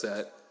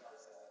 Narset.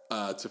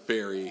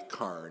 Teferi,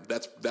 Karn.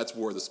 That's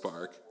War of the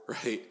Spark,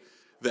 right?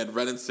 Then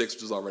Ren and 6,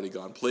 which is already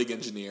gone. Plague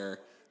Engineer,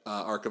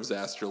 Arkham's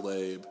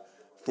Astrolabe,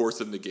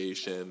 Force of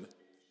Negation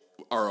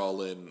are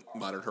all in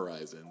Modern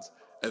Horizons.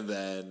 And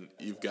then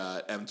you've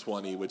got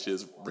M20, which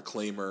is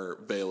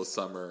Reclaimer, Veil of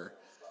Summer,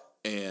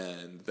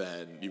 And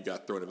then you've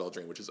got Throne of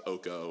Eldraine, which is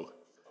Oko,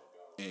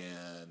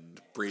 and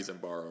Brazen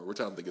Borrower, which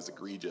I don't think is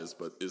egregious,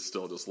 but is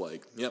still just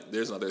like, yep,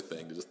 there's another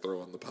thing to just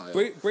throw on the pile.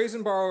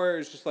 Brazen Borrower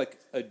is just like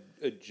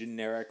a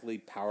generically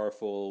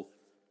powerful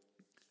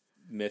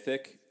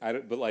mythic.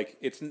 But like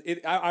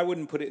I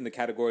wouldn't put it in the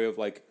category of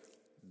like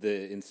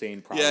the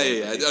insane problem.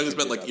 Yeah. I just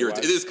meant like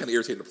it is kind of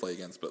irritating to play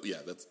against, but yeah,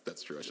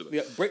 that's true. I should have.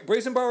 Yeah,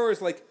 Brazen Borrower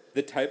is like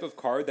the type of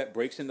card that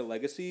breaks into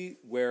Legacy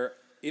where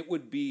it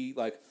would be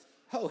like,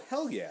 oh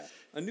hell yeah,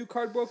 a new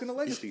card broke into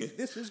Legacy.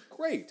 This is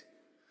great.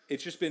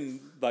 It's just been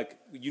like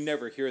you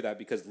never hear that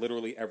because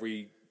literally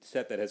every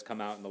set that has come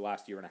out in the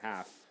last year and a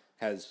half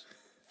has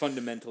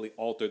fundamentally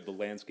altered the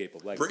landscape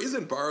of Legacy.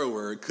 Brazen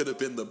Borrower could have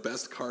been the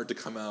best card to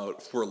come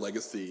out for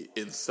Legacy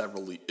in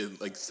several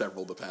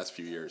the past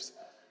few years.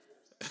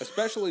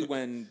 Especially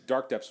when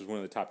Dark Depths was one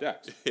of the top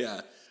decks. Yeah,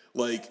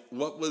 like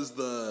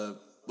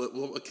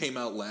what came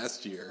out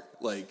last year,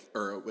 like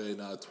or in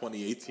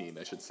 2018,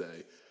 I should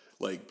say.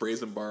 Like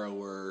Brazen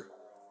Borrower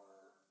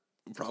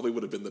probably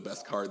would have been the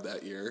best card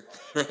that year,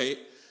 right?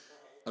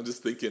 I'm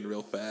just thinking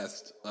real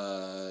fast.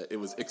 It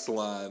was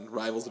Ixalan,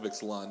 Rivals of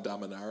Ixalan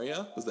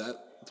Dominaria. Was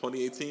that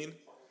 2018?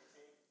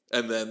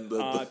 And then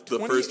the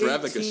first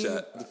Ravnica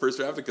set. The first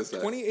Ravnica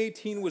set.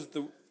 2018 was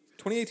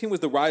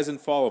the rise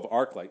and fall of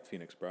Arclight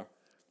Phoenix, bro.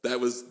 That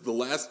was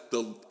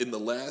in the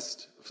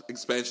last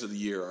expansion of the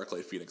year,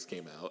 Arclight Phoenix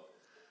came out.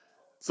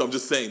 So I'm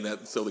just saying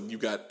that. So like you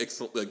got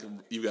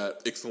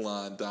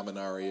Ixalan,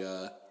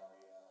 Dominaria.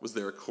 Was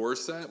there a core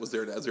set? Was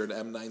there an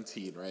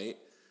M19, right?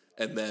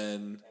 And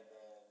then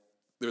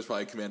there was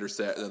probably a commander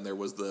set, and then there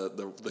was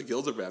the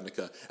Guilds of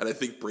Ravnica. And I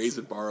think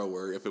Brazen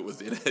Borrower, if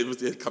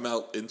it had come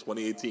out in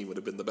 2018, would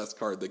have been the best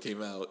card that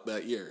came out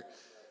that year.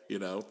 You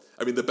know,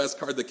 I mean, the best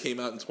card that came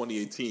out in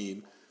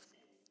 2018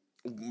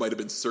 might have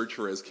been Search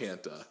for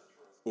Azcanta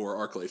or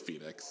Arclight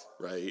Phoenix,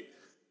 right?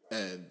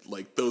 And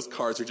like those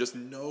cards are just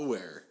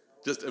nowhere,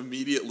 just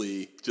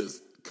immediately,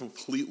 just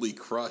completely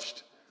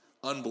crushed,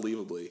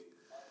 unbelievably.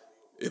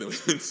 In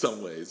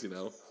some ways, you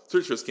know,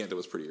 Search for Azcanta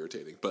was pretty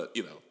irritating, but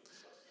you know,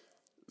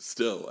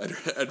 still,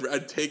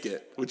 I'd take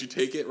it. Would you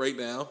take it right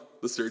now?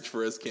 The Search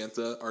for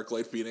Azcanta,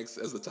 Arclight Phoenix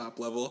as the top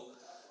level.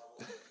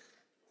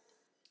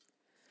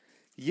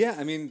 Yeah,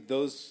 I mean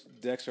those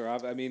decks are.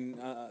 I mean,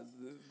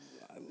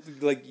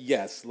 like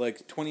yes, like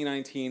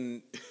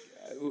 2019.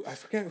 I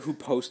forget who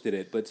posted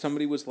it, but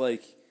somebody was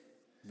like,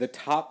 the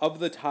top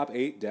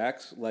 8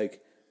 decks,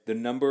 like the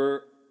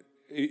number.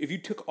 If you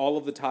took all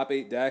of the top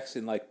 8 decks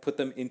and like put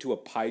them into a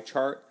pie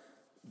chart,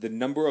 the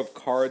number of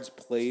cards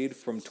played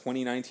from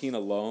 2019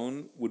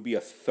 alone would be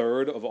a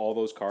third of all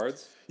those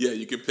cards. Yeah,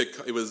 you can pick.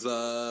 It was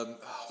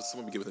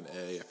someone begin with an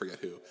A. I forget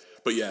who,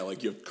 but yeah,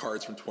 like you have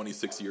cards from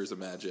 26 years of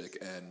Magic,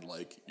 and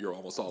like you're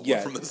almost all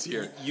from this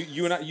year.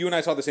 You and I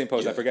saw the same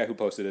post. Yeah. I forget who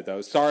posted it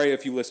though. Sorry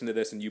if you listened to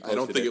this and you posted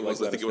it. I don't think it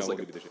was. I think it was like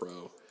a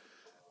pro.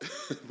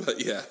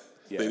 But yeah.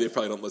 They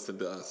probably don't listen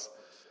to us.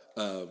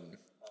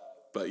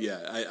 But yeah,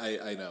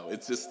 I know.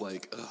 It's just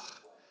like,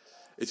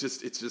 it's just.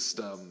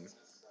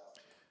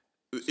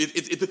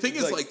 The thing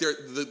is like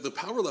the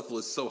power level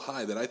is so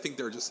high that I think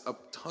there are just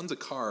tons of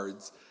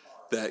cards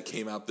that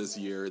came out this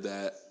year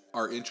that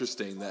are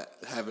interesting that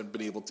haven't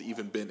been able to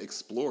even been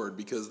explored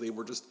because they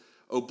were just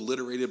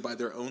obliterated by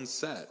their own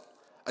set.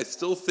 I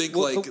still think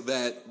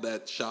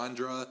that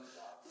Chandra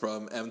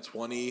from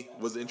M20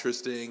 was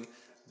interesting.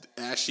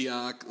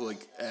 Ashiok,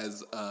 like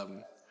as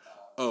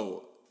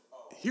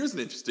here's an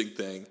interesting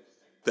thing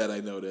that I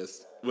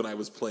noticed when I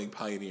was playing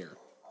Pioneer.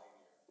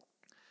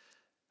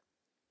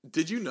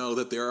 Did you know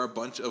that there are a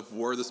bunch of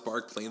War of the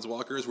Spark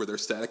Planeswalkers where their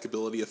static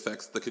ability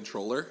affects the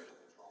controller?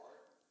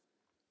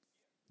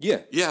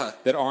 Yeah.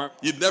 That aren't.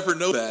 You'd never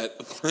know that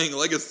playing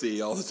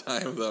Legacy all the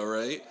time, though,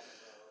 right?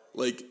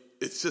 Like,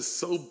 it's just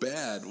so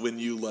bad when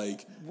you,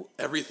 like,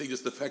 everything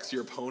just affects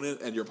your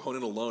opponent and your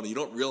opponent alone. And you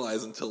don't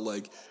realize until,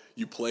 like,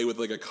 you play with,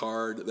 like, a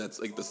card that's,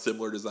 like, the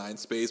similar design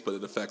space, but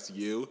it affects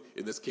you.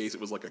 In this case,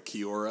 it was, like, a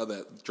Kiora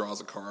that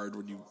draws a card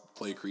when you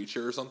play a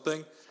creature or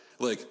something.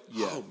 Like,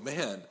 oh,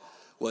 man.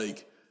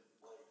 Like,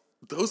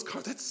 those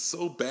cards, that's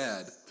so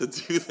bad to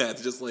do that.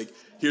 To just, like,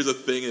 here's a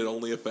thing and it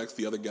only affects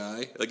the other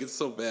guy. Like, it's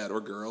so bad.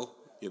 Or girl,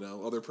 you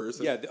know, other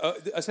person. Yeah,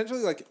 essentially,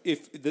 like,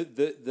 if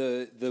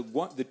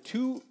the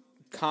two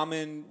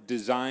common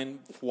design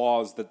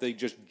flaws that they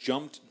just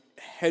jumped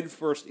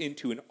headfirst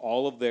into in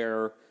all of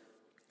their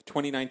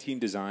 2019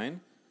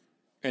 design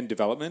and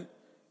development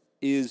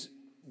is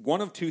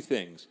one of two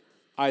things.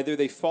 Either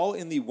they fall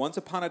in the Once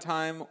Upon a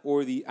Time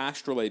or the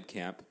Astrolabe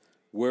camp,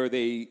 where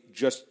they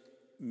just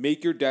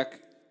make your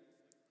deck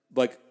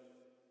like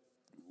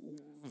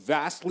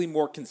vastly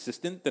more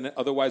consistent than it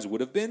otherwise would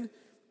have been,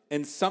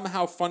 and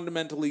somehow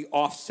fundamentally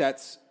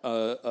offsets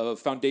a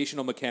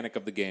foundational mechanic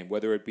of the game,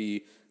 whether it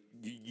be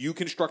you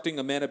constructing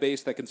a mana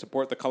base that can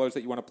support the colors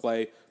that you want to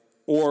play,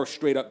 or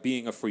straight up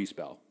being a free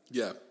spell.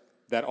 Yeah.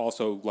 That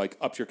also like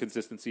ups your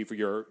consistency for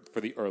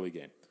the early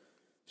game.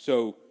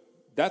 So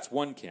that's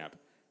one camp.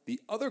 The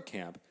other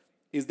camp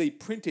is they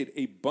printed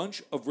a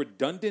bunch of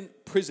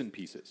redundant prison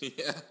pieces.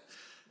 Yeah.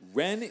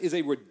 Ren is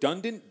a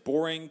redundant,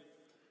 boring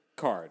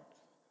card.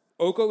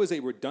 Oko is a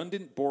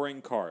redundant,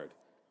 boring card.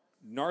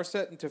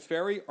 Narset and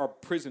Teferi are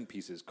prison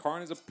pieces.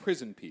 Karn is a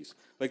prison piece.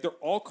 Like, they're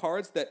all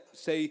cards that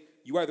say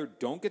you either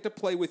don't get to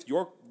play with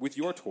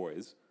your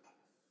toys,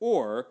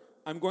 or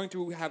I'm going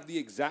to have the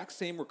exact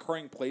same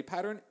recurring play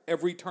pattern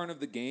every turn of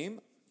the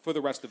game for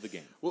the rest of the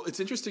game. Well, it's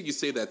interesting you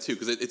say that too,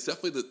 because it's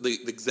definitely the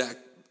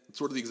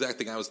exact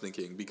thing I was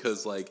thinking.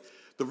 Because like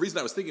the reason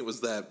I was thinking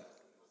was that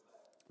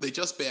they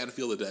just banned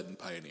Field of Dead and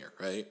Pioneer,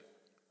 right?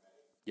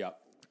 Yep.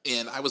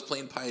 And I was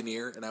playing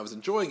Pioneer, and I was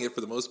enjoying it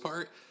for the most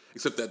part,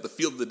 except that the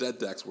Field of the Dead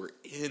decks were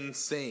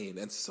insane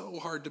and so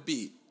hard to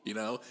beat. You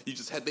know, they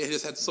just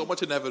had so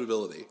much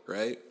inevitability,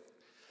 right?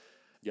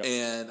 Yep.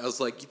 And I was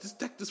like,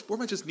 this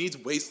format just needs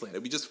Wasteland.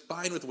 It'd be just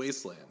fine with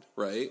Wasteland,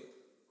 right?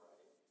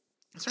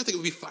 I started thinking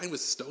it would be fine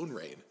with Stone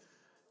Rain.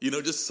 You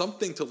know, just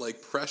something to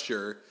like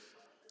pressure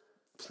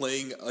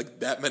playing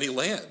like that many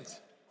lands.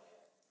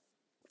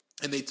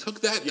 And they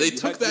took that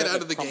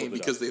out of the game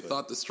because they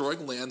thought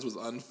destroying lands was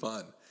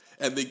unfun.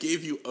 And they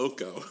gave you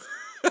Oko.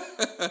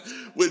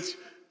 which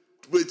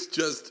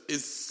just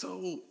is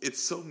so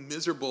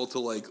miserable to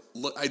like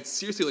look. I'd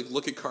seriously like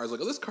look at cards like,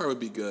 oh, this card would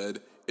be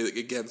good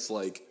against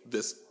like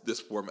this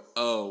format.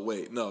 Oh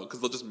wait, no, because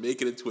they'll just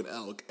make it into an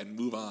elk and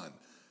move on.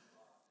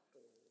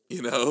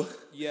 You know?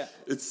 Yeah.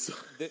 It's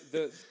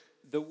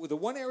the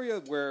one area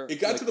where it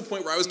got to the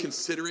point where I was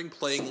considering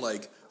playing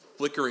like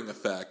flickering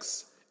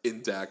effects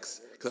in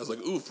decks because I was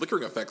like, ooh,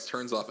 flickering effects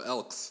turns off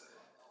elks.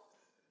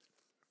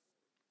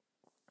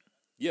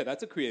 Yeah,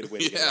 that's a creative way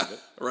to get out of it.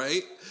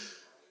 Right?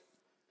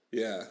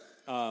 Yeah.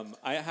 I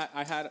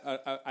had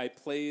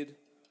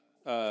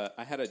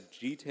a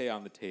GT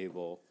on the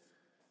table,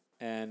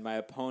 and my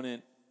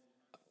opponent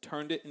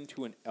turned it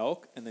into an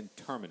elk and then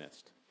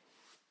Terminus.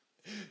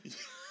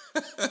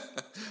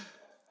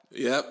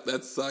 Yep,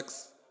 that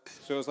sucks.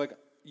 So it was like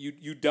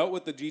you dealt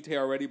with the GT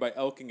already by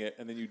elking it,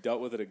 and then you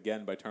dealt with it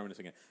again by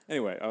Terminusing it.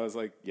 Anyway, I was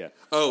like, yeah.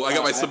 Oh, I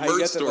got my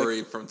Submerge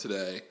story from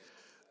today.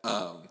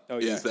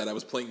 Is that I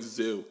was playing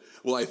Zoo.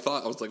 Well, I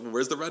was like, well,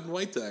 where's the red and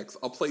white decks?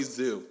 I'll play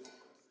Zoo.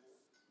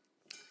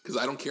 Because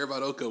I don't care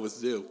about Oko with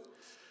Zoo.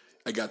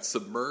 I got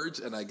Submerged,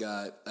 and I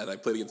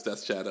played against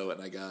Death Shadow,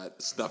 and I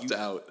got snuffed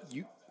out.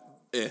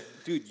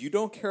 Dude, you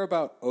don't care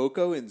about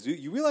Oko and Zoo?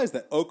 You realize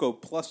that Oko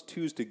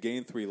 +2s to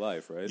gain 3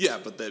 life, right? Yeah,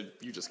 but then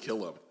you just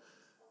kill him.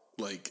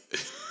 Like,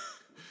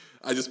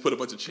 I just put a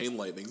bunch of Chain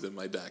Lightnings in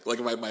my deck. Like,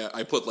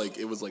 I put, like,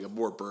 it was like a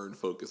more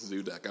burn-focused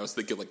Zoo deck. I was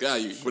thinking, like, what are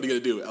you going to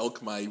do?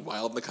 Elk my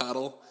Wild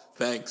Nacatl?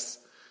 Thanks.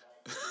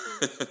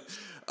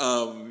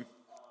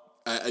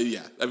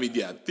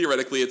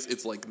 Theoretically,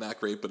 it's like not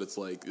great, but it's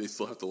like they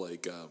still have to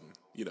like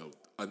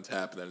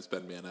untap and then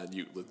spend mana.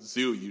 And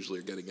Zoo usually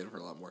are getting in for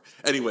a lot more.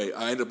 Anyway,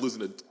 I ended up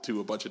losing to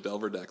a bunch of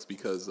Delver decks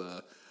because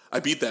I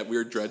beat that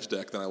weird Dredge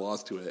deck, then I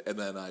lost to it, and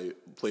then I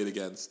played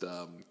against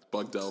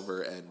Bug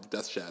Delver and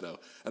Death Shadow,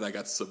 and I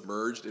got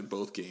submerged in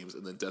both games,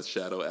 and then Death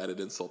Shadow added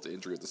insult to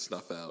injury with the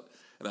Snuff Out,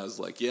 and I was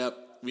like, yep,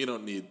 we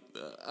don't need.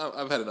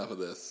 I've had enough of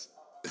this.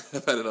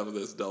 I've had enough of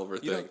this Delver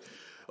thing.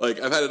 Like,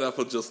 I've had enough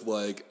of just,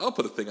 like, I'll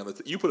put a thing on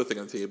the you put a thing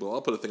on the table,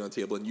 I'll put a thing on the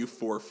table, and you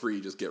for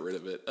free just get rid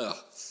of it. Ugh,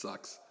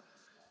 sucks.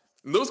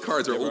 And those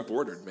cards are old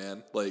bordered,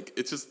 man. Like,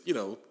 it's just,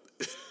 ugh,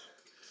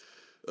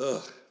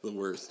 the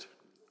worst.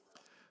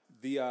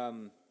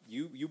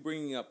 You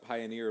bringing up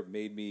Pioneer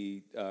made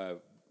me,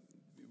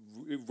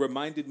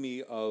 reminded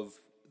me of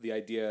the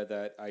idea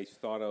that I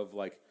thought of,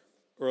 like,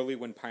 early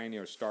when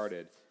Pioneer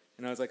started.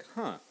 And I was like,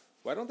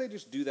 why don't they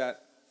just do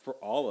that for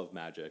all of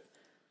Magic?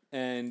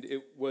 And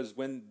it was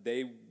when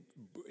they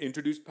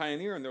introduced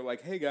Pioneer, and they're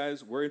like, hey,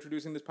 guys, we're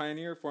introducing this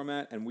Pioneer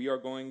format, and we are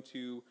going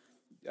to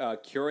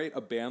curate a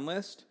ban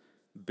list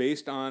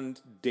based on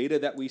data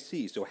that we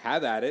see. So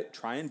have at it,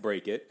 try and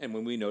break it, and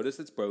when we notice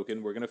it's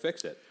broken, we're going to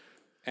fix it.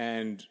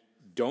 And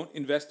don't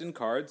invest in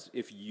cards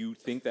if you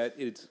think that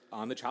it's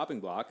on the chopping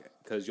block,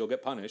 because you'll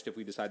get punished if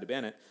we decide to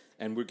ban it,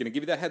 and we're going to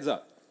give you that heads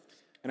up.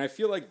 And I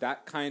feel like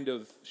that kind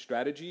of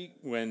strategy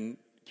when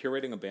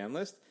curating a ban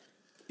list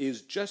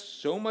is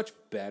just so much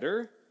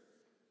better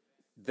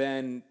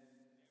than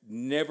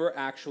never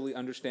actually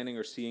understanding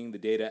or seeing the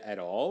data at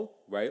all,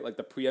 right? Like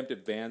the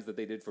preemptive bans that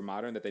they did for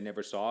Modern that they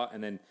never saw,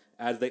 and then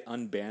as they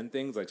unbanned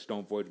things like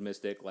Stoneforge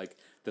Mystic, like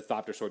the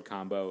Thopter Sword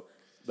combo,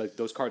 like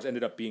those cards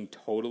ended up being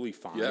totally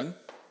fine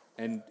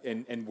and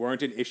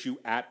weren't an issue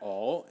at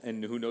all,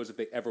 and who knows if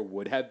they ever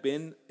would have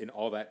been in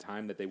all that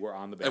time that they were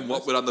on the ban list. And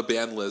what went on the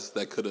ban list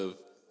that could have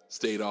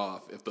stayed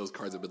off if those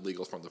cards had been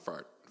legal from the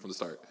start.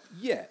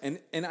 Yeah, and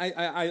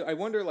I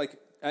wonder, like,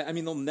 I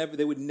mean,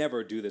 they would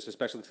never do this,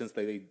 especially since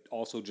they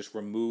also just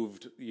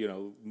removed,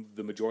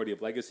 the majority of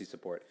legacy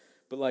support.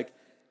 But like,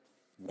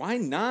 why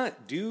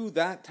not do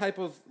that type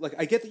of, like,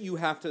 I get that you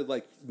have to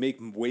like make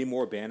way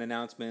more ban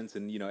announcements,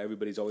 and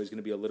everybody's always going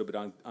to be a little bit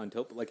on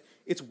tilt, but like,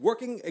 it's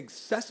working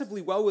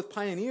excessively well with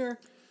Pioneer.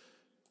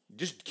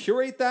 Just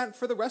curate that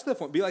for the rest of the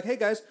form. Be like, hey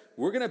guys,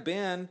 we're going to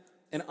ban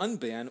and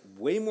unban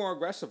way more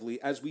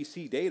aggressively as we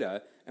see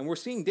data, and we're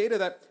seeing data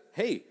that,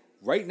 hey,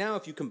 right now,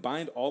 if you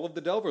combined all of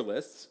the Delver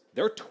lists,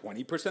 they're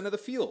 20% of the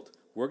field.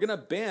 We're going to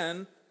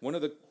ban one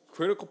of the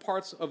critical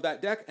parts of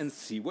that deck and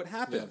see what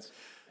happens.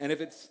 Yeah. And if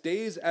it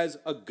stays as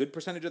a good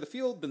percentage of the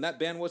field, then that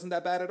ban wasn't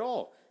that bad at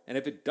all. And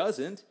if it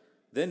doesn't,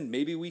 then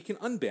maybe we can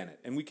unban it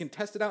and we can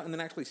test it out and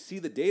then actually see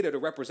the data to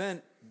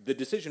represent the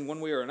decision one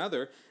way or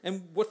another.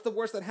 And what's the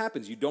worst that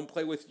happens? You don't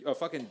play with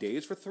fucking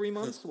Daze for 3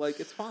 months? Like,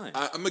 it's fine.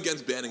 I'm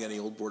against banning any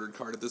old bordered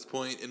card at this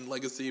point in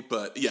Legacy,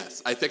 but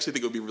yes, I actually think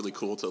it would be really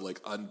cool to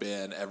like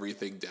unban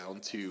everything down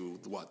to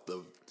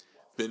the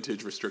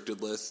vintage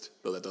restricted list,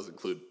 though that does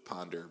include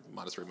Ponder,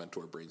 Monastery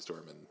Mentor,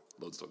 Brainstorm, and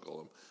Lodestone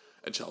Golem,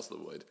 and Chalice of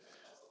the Void,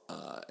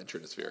 and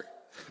Trinisphere.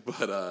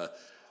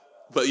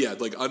 But yeah,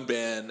 like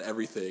unban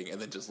everything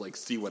and then just like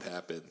see what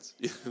happens.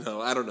 You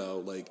know, I don't know.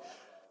 Like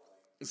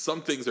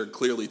some things are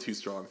clearly too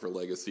strong for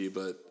Legacy,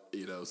 but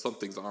you know, some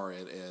things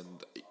aren't.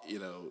 And you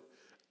know,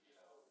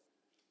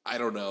 I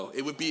don't know.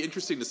 It would be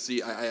interesting to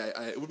see.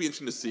 It would be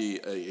interesting to see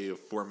a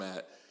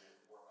format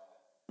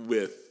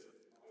with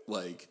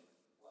like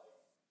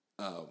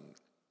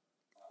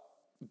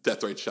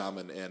Deathrite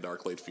Shaman and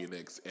Arclight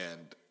Phoenix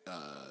and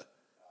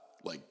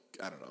like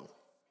I don't know.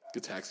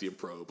 Gataxian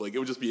Probe. Like, it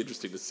would just be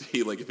interesting to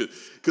see, like, if it...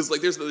 Because,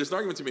 like, there's an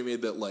argument to be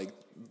made that, like,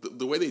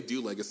 the way they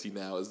do Legacy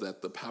now is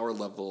that the power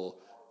level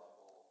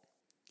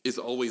is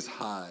always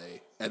high,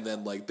 and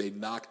then, like, they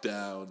knock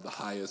down the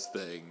highest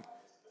thing,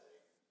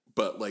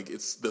 but, like,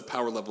 it's... The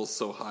power level is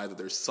so high that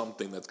there's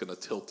something that's going to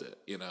tilt it,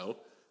 you know?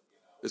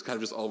 There's kind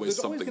of just always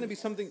something...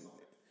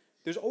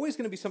 There's always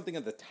going to be something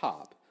at the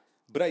top,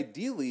 but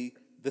ideally,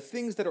 the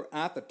things that are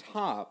at the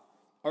top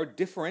are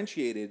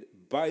differentiated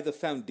by the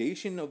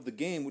foundation of the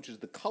game, which is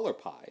the color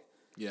pie.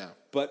 Yeah.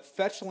 But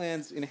fetch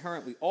lands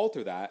inherently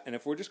alter that, and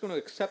if we're just going to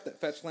accept that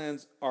fetch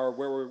lands are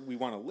where we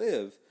want to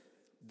live,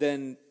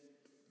 then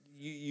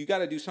you got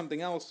to do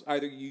something else.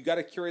 Either you got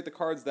to curate the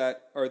cards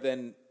that are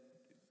then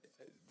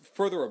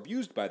further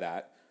abused by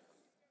that,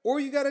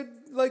 or you got to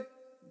like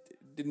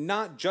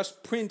not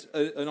just print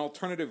an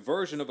alternative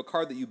version of a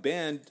card that you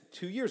banned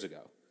 2 years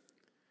ago.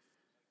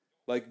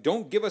 Like,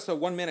 don't give us a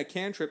 1-mana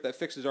cantrip that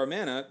fixes our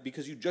mana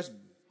because you just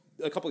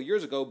a couple of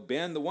years ago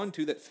banned the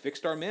 1/2 that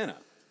fixed our mana.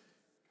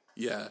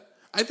 Yeah.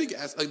 I think,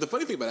 like, the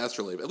funny thing about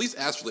Astrolabe, at least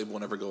Astrolabe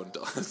won't ever go in...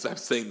 I'm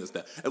saying this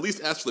now. At least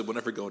Astrolabe won't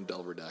ever go in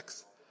Delver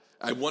decks.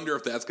 I wonder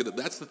if that's going to...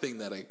 That's the thing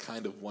that I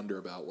kind of wonder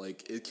about.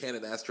 Like, can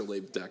an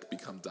Astrolabe deck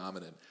become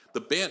dominant?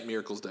 The Bant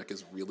Miracles deck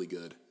is really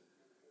good.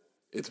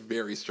 It's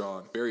very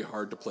strong, very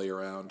hard to play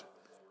around.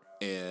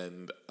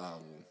 And,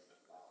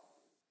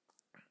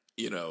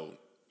 you know,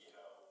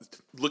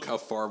 look how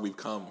far we've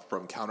come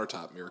from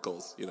countertop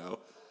Miracles, you know?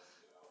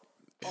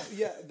 Oh,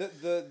 yeah,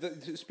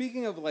 the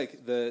speaking of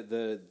like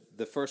the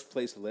first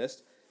place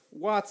list,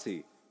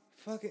 WotC,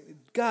 fucking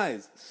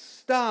guys,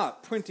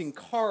 stop printing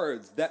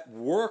cards that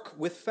work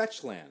with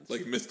fetch lands.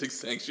 Like Mystic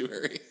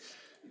Sanctuary.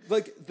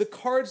 Like the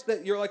cards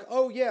that you're like,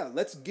 oh yeah,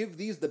 let's give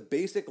these the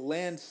basic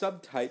land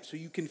subtype so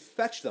you can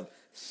fetch them.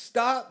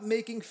 Stop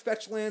making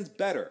fetch lands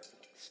better.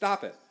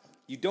 Stop it.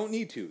 You don't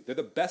need to. They're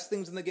the best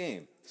things in the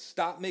game.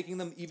 Stop making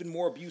them even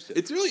more abusive.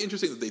 It's really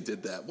interesting that they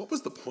did that. What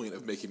was the point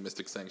of making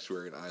Mystic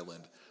Sanctuary an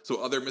island?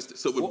 So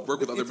it would work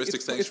with other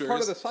Mystic Sanctuaries? It's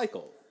part of the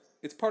cycle.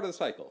 It's part of the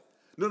cycle.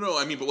 No,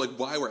 I mean, but like,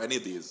 why were any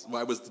of these?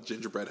 Why was the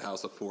Gingerbread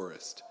House a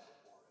forest?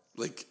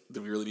 Like,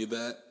 do we really need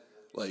that?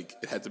 Like,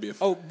 it had to be a...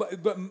 but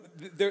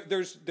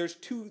there's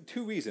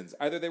two reasons.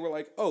 Either they were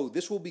like, oh,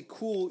 this will be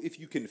cool if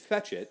you can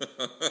fetch it,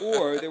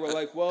 or they were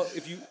like, well,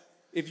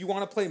 if you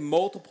want to play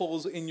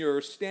multiples in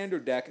your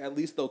standard deck, at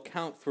least they'll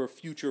count for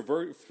future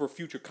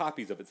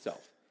copies of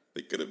itself.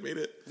 They could have made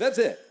it. That's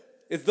it.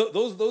 It's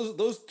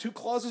those two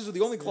clauses are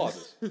the only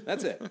clauses.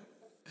 That's it.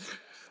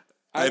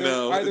 I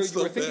know. Either it's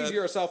you were so thinking bad. to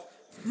yourself,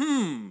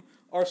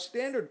 our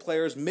standard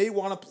players may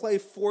want to play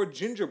 4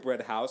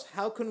 Gingerbread House.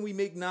 How can we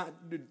make not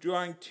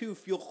drawing 2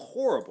 feel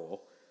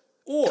horrible?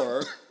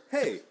 Or,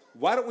 hey,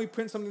 why don't we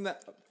print something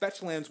that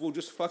fetch lands will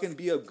just fucking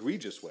be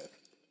egregious with?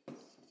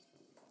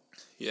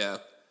 Yeah.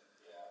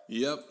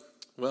 Yep.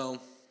 Well...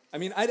 I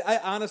mean, I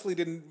honestly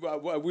didn't...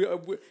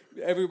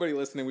 everybody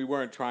listening, we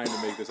weren't trying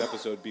to make this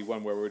episode be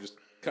one where we're just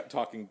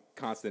talking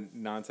constant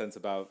nonsense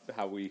about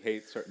how we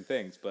hate certain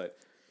things. But,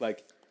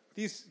 like,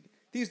 these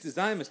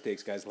design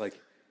mistakes, guys, like,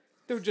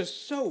 they're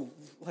just so,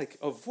 like,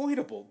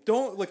 avoidable.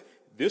 Don't, like,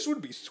 this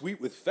would be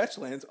sweet with fetch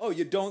lands. Oh,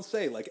 you don't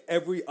say. Like,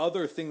 every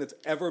other thing that's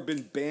ever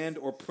been banned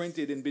or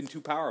printed and been too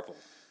powerful.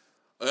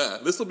 Yeah,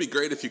 this will be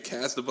great if you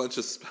cast a bunch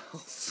of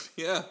spells.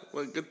 Yeah,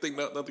 well, good thing.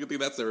 Not good thing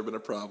that's never been a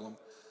problem.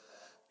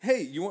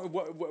 Hey,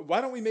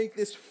 why don't we make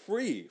this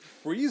free?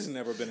 Free's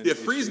never been an issue.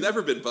 Free's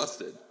never been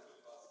busted.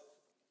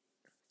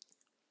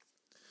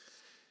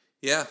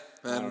 Yeah,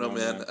 I don't know,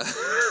 man.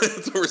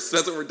 That's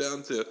what we're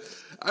down to.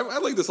 I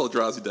like this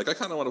Eldrazi deck. I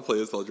kind of want to play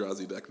this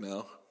Eldrazi deck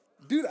now.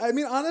 Dude, I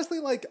mean, honestly,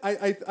 like,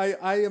 I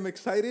am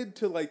excited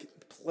to, like,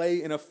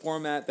 play in a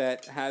format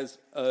that has,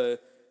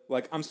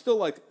 like, I'm still,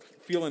 like,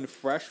 feeling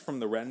fresh from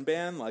the Ren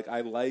ban. Like,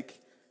 I like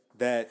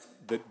that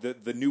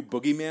the new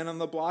boogeyman on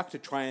the block to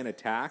try and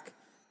attack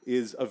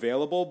is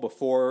available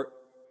before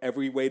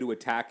every way to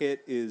attack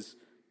it is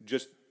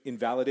just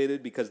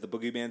invalidated because the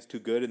boogeyman's too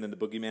good and then the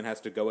boogeyman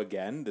has to go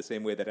again, the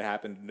same way that it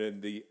happened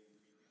in the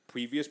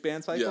previous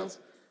ban cycles.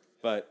 Yeah.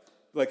 But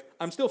like,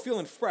 I'm still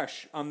feeling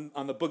fresh on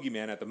the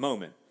boogeyman at the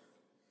moment.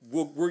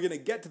 We're going to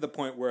get to the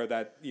point where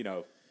that,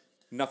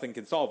 nothing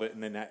can solve it,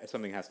 and then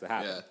something has to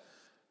happen. Yeah.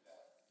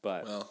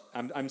 But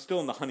I'm still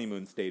in the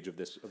honeymoon stage of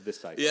this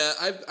cycle. Yeah,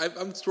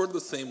 I'm sort of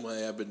the same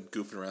way. I've been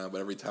goofing around, but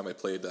every time I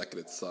play a deck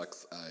and it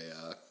sucks,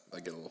 I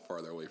get a little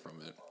farther away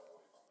from it.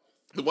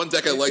 The one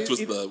deck I liked was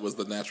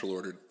the natural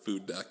ordered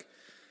food deck.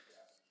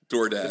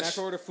 DoorDash. The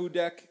natural order food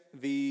deck,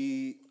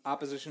 the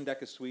opposition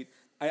deck is sweet.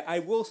 I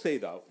will say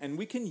though, and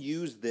we can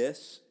use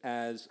this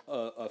as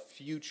a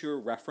future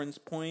reference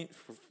point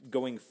for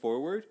going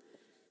forward,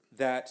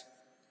 that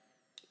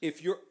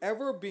if you're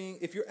ever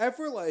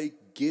like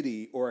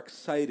giddy or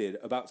excited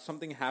about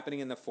something happening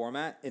in the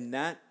format, and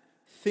that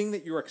thing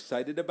that you're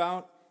excited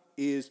about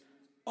is,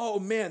 oh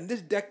man,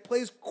 this deck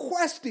plays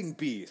Questing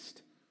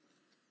Beast,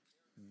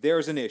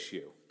 there's an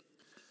issue.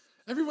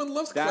 Everyone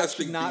loves That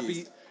Questing should not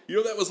Beast. be.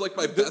 That was like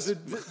my best.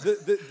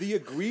 The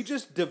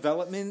egregious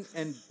development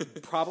and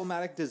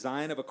problematic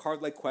design of a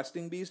card like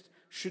Questing Beast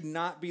should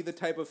not be the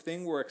type of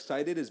thing where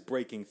excited is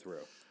breaking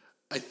through.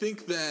 I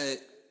think that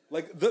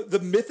like the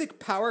mythic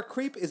power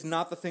creep is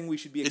not the thing we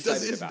should be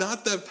excited about. It's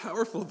not that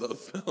powerful though,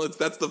 Phil.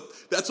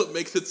 That's what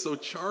makes it so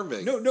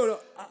charming. No.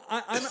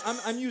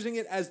 I'm using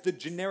it as the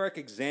generic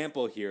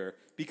example here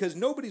because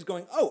nobody's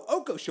going, oh,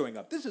 Oko's showing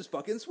up. This is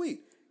fucking sweet.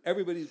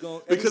 Everybody's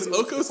going because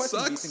Oko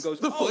sucks and goes,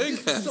 the play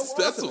against. So awesome.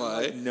 That's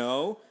why. Like,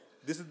 no,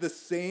 this is the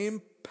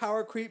same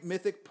power creep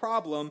mythic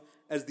problem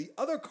as the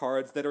other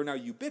cards that are now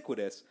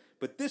ubiquitous,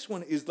 but this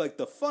one is like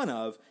the fun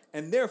of,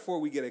 and therefore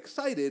we get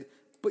excited.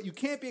 But you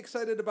can't be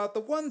excited about the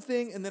one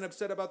thing and then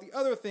upset about the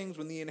other things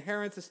when the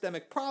inherent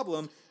systemic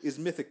problem is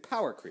mythic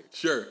power creep.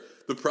 Sure,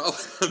 the problem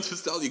I'm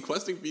just telling you,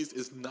 Questing Beast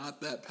is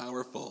not that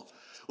powerful.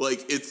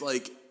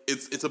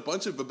 It's a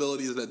bunch of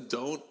abilities that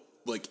don't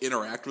like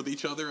interact with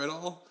each other at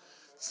all.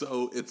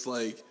 So it's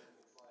like,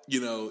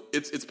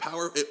 it's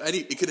power.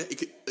 It can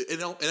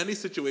in any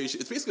situation.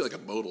 It's basically like a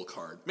modal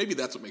card. Maybe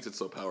that's what makes it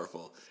so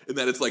powerful. In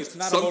that it's like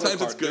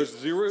sometimes it's good.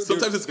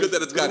 Sometimes it's good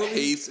that it's got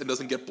haste and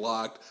doesn't get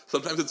blocked.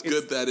 Sometimes it's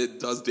good that it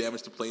does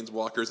damage to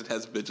planeswalkers and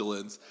has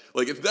vigilance.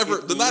 Like they're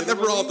not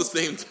never all at the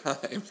same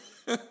time.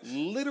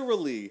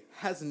 Literally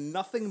has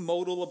nothing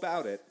modal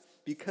about it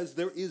because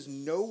there is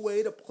no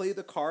way to play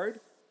the card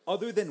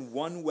other than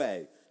one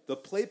way. The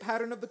play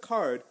pattern of the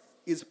card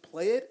is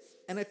play it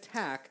and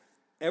attack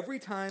every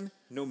time,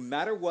 no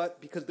matter what,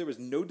 because there is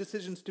no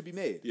decisions to be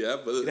made. Yeah,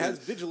 but it has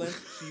vigilance,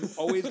 so you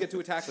always get to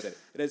attack with it.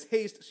 It has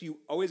haste, so you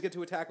always get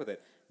to attack with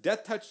it.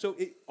 Death touch, so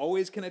it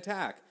always can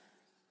attack.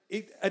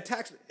 It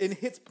attacks and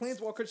hits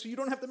planeswalkers, so you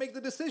don't have to make the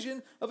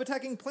decision of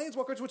attacking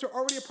planeswalkers, which are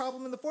already a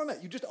problem in the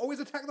format. You just always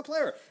attack the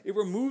player. It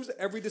removes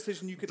every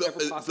decision you could ever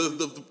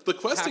possibly the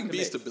Questing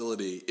Beast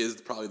ability is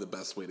probably the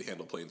best way to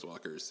handle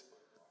planeswalkers.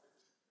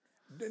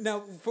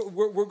 Now,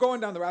 we're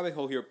going down the rabbit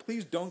hole here.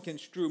 Please don't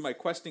construe my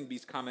Questing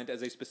Beast comment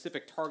as a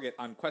specific target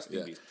on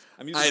Questing Beast.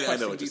 I'm using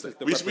Questing Beast as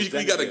the representative.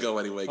 We got to go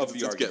anyway because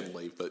it's getting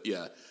late. But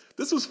yeah,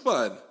 this was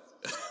fun.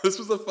 This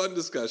was a fun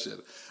discussion.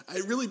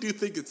 I really do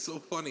think it's so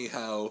funny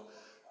how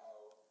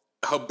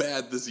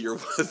bad this year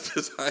was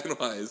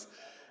design-wise.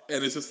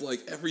 And it's just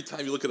like every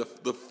time you look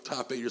at the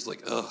top 8, you're just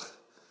like, ugh,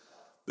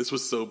 this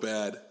was so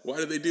bad. Why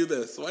did they do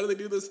this? Why did they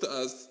do this to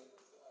us?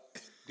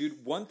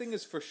 Dude, one thing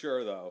is for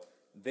sure, though.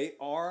 They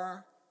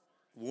are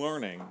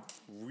learning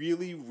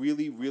really,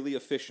 really, really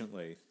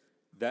efficiently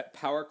that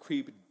power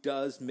creep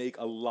does make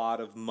a lot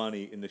of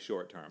money in the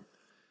short term.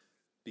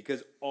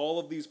 Because all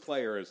of these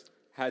players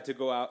had to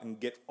go out and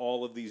get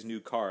all of these new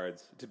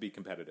cards to be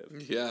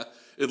competitive. Yeah,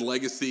 in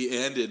Legacy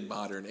and in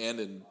Modern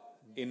and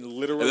in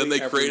literally and then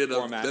they every created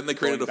format. Then they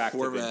created a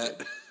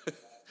format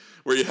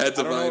where you had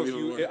to buy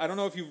more. I don't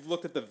know if you've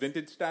looked at the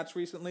vintage stats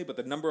recently, but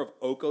the number of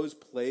Okos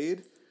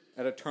played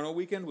at Eternal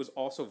Weekend was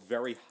also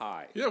very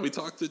high. Yeah, we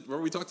talked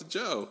to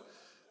Joe.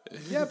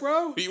 Yeah,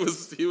 bro. he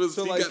was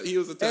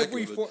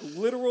attacking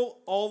literal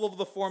all of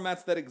the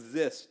formats that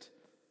exist,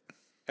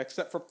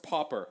 except for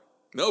Pauper.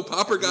 No,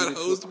 Pauper got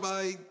hosed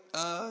by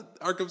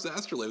Arkham's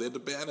Astrolabe. They had to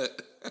ban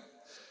it.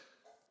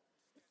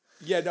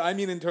 Yeah, no, I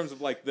mean in terms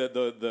of like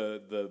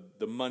the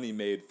money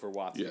made for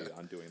WotC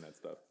on doing that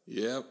stuff.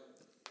 Yep.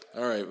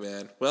 All right,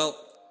 man. Well,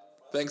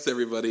 thanks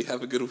everybody.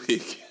 Have a good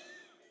week.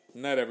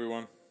 Night,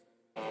 everyone.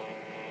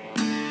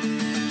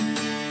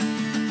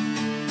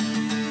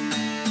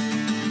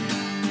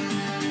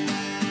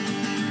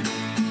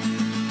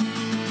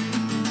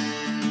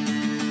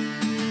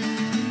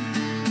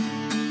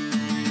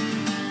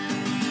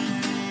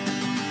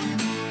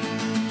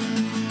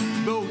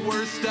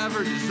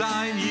 Ever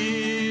design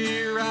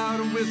year out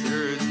of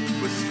Wizards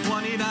was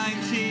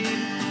 2019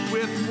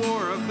 with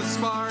War of the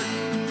Spark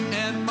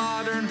and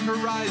Modern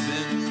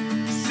Horizons.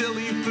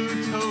 Silly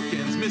food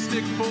tokens,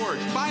 Mystic Forge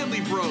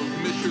finally broke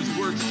Mishra's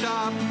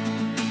Workshop.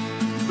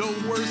 The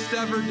worst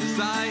ever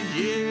design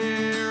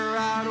year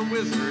out of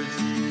Wizards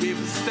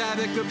gave us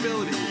static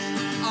abilities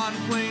on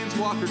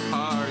Planeswalker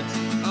cards,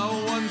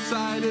 a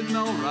one-sided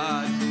Null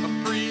Rod,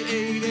 a free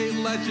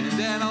 8/8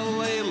 legend, and a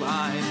ley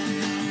line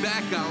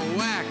that got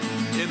whacked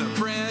in a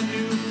brand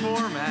new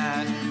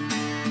format.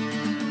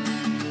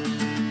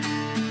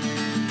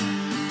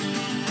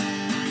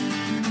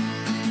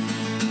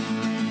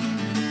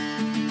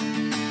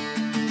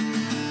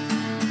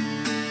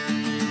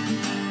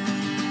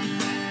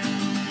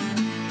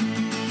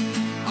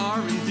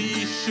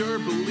 R&D sure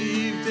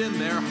believed in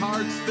their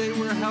hearts they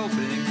were helping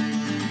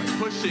by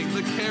pushing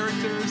the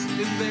characters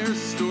in their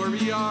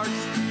story arcs.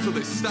 So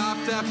they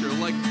stopped after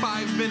like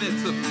 5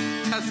 minutes of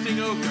testing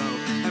Oko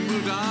and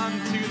moved on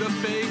to the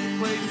fake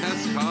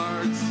playtest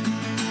cards.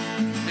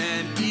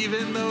 And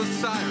even though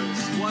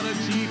Cyrus won a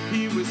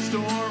GP with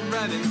Storm,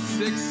 Ren and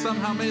Six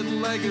somehow made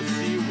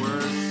Legacy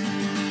worse.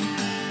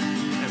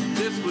 And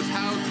this was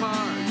how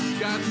cards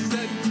got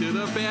sent to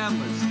the ban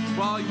list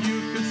while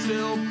you could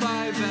still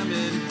buy them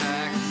in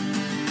packs.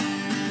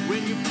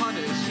 When you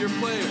punish your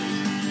players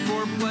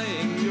for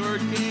playing your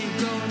game,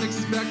 don't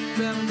expect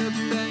them to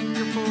thank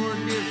or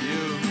forgive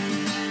you.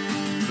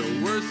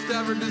 The worst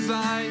ever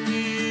design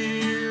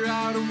year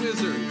out of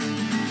Wizards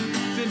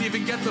didn't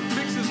even get the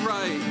fixes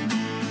right.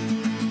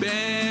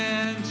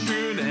 Ban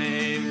True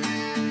Name.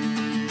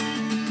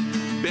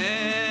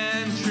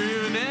 Ban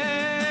True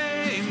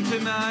Name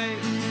tonight.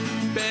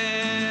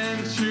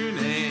 Ban True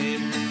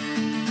Name.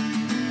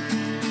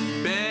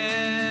 Ban.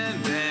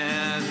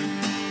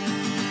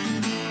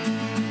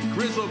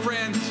 Grizzle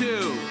Brand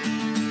 2.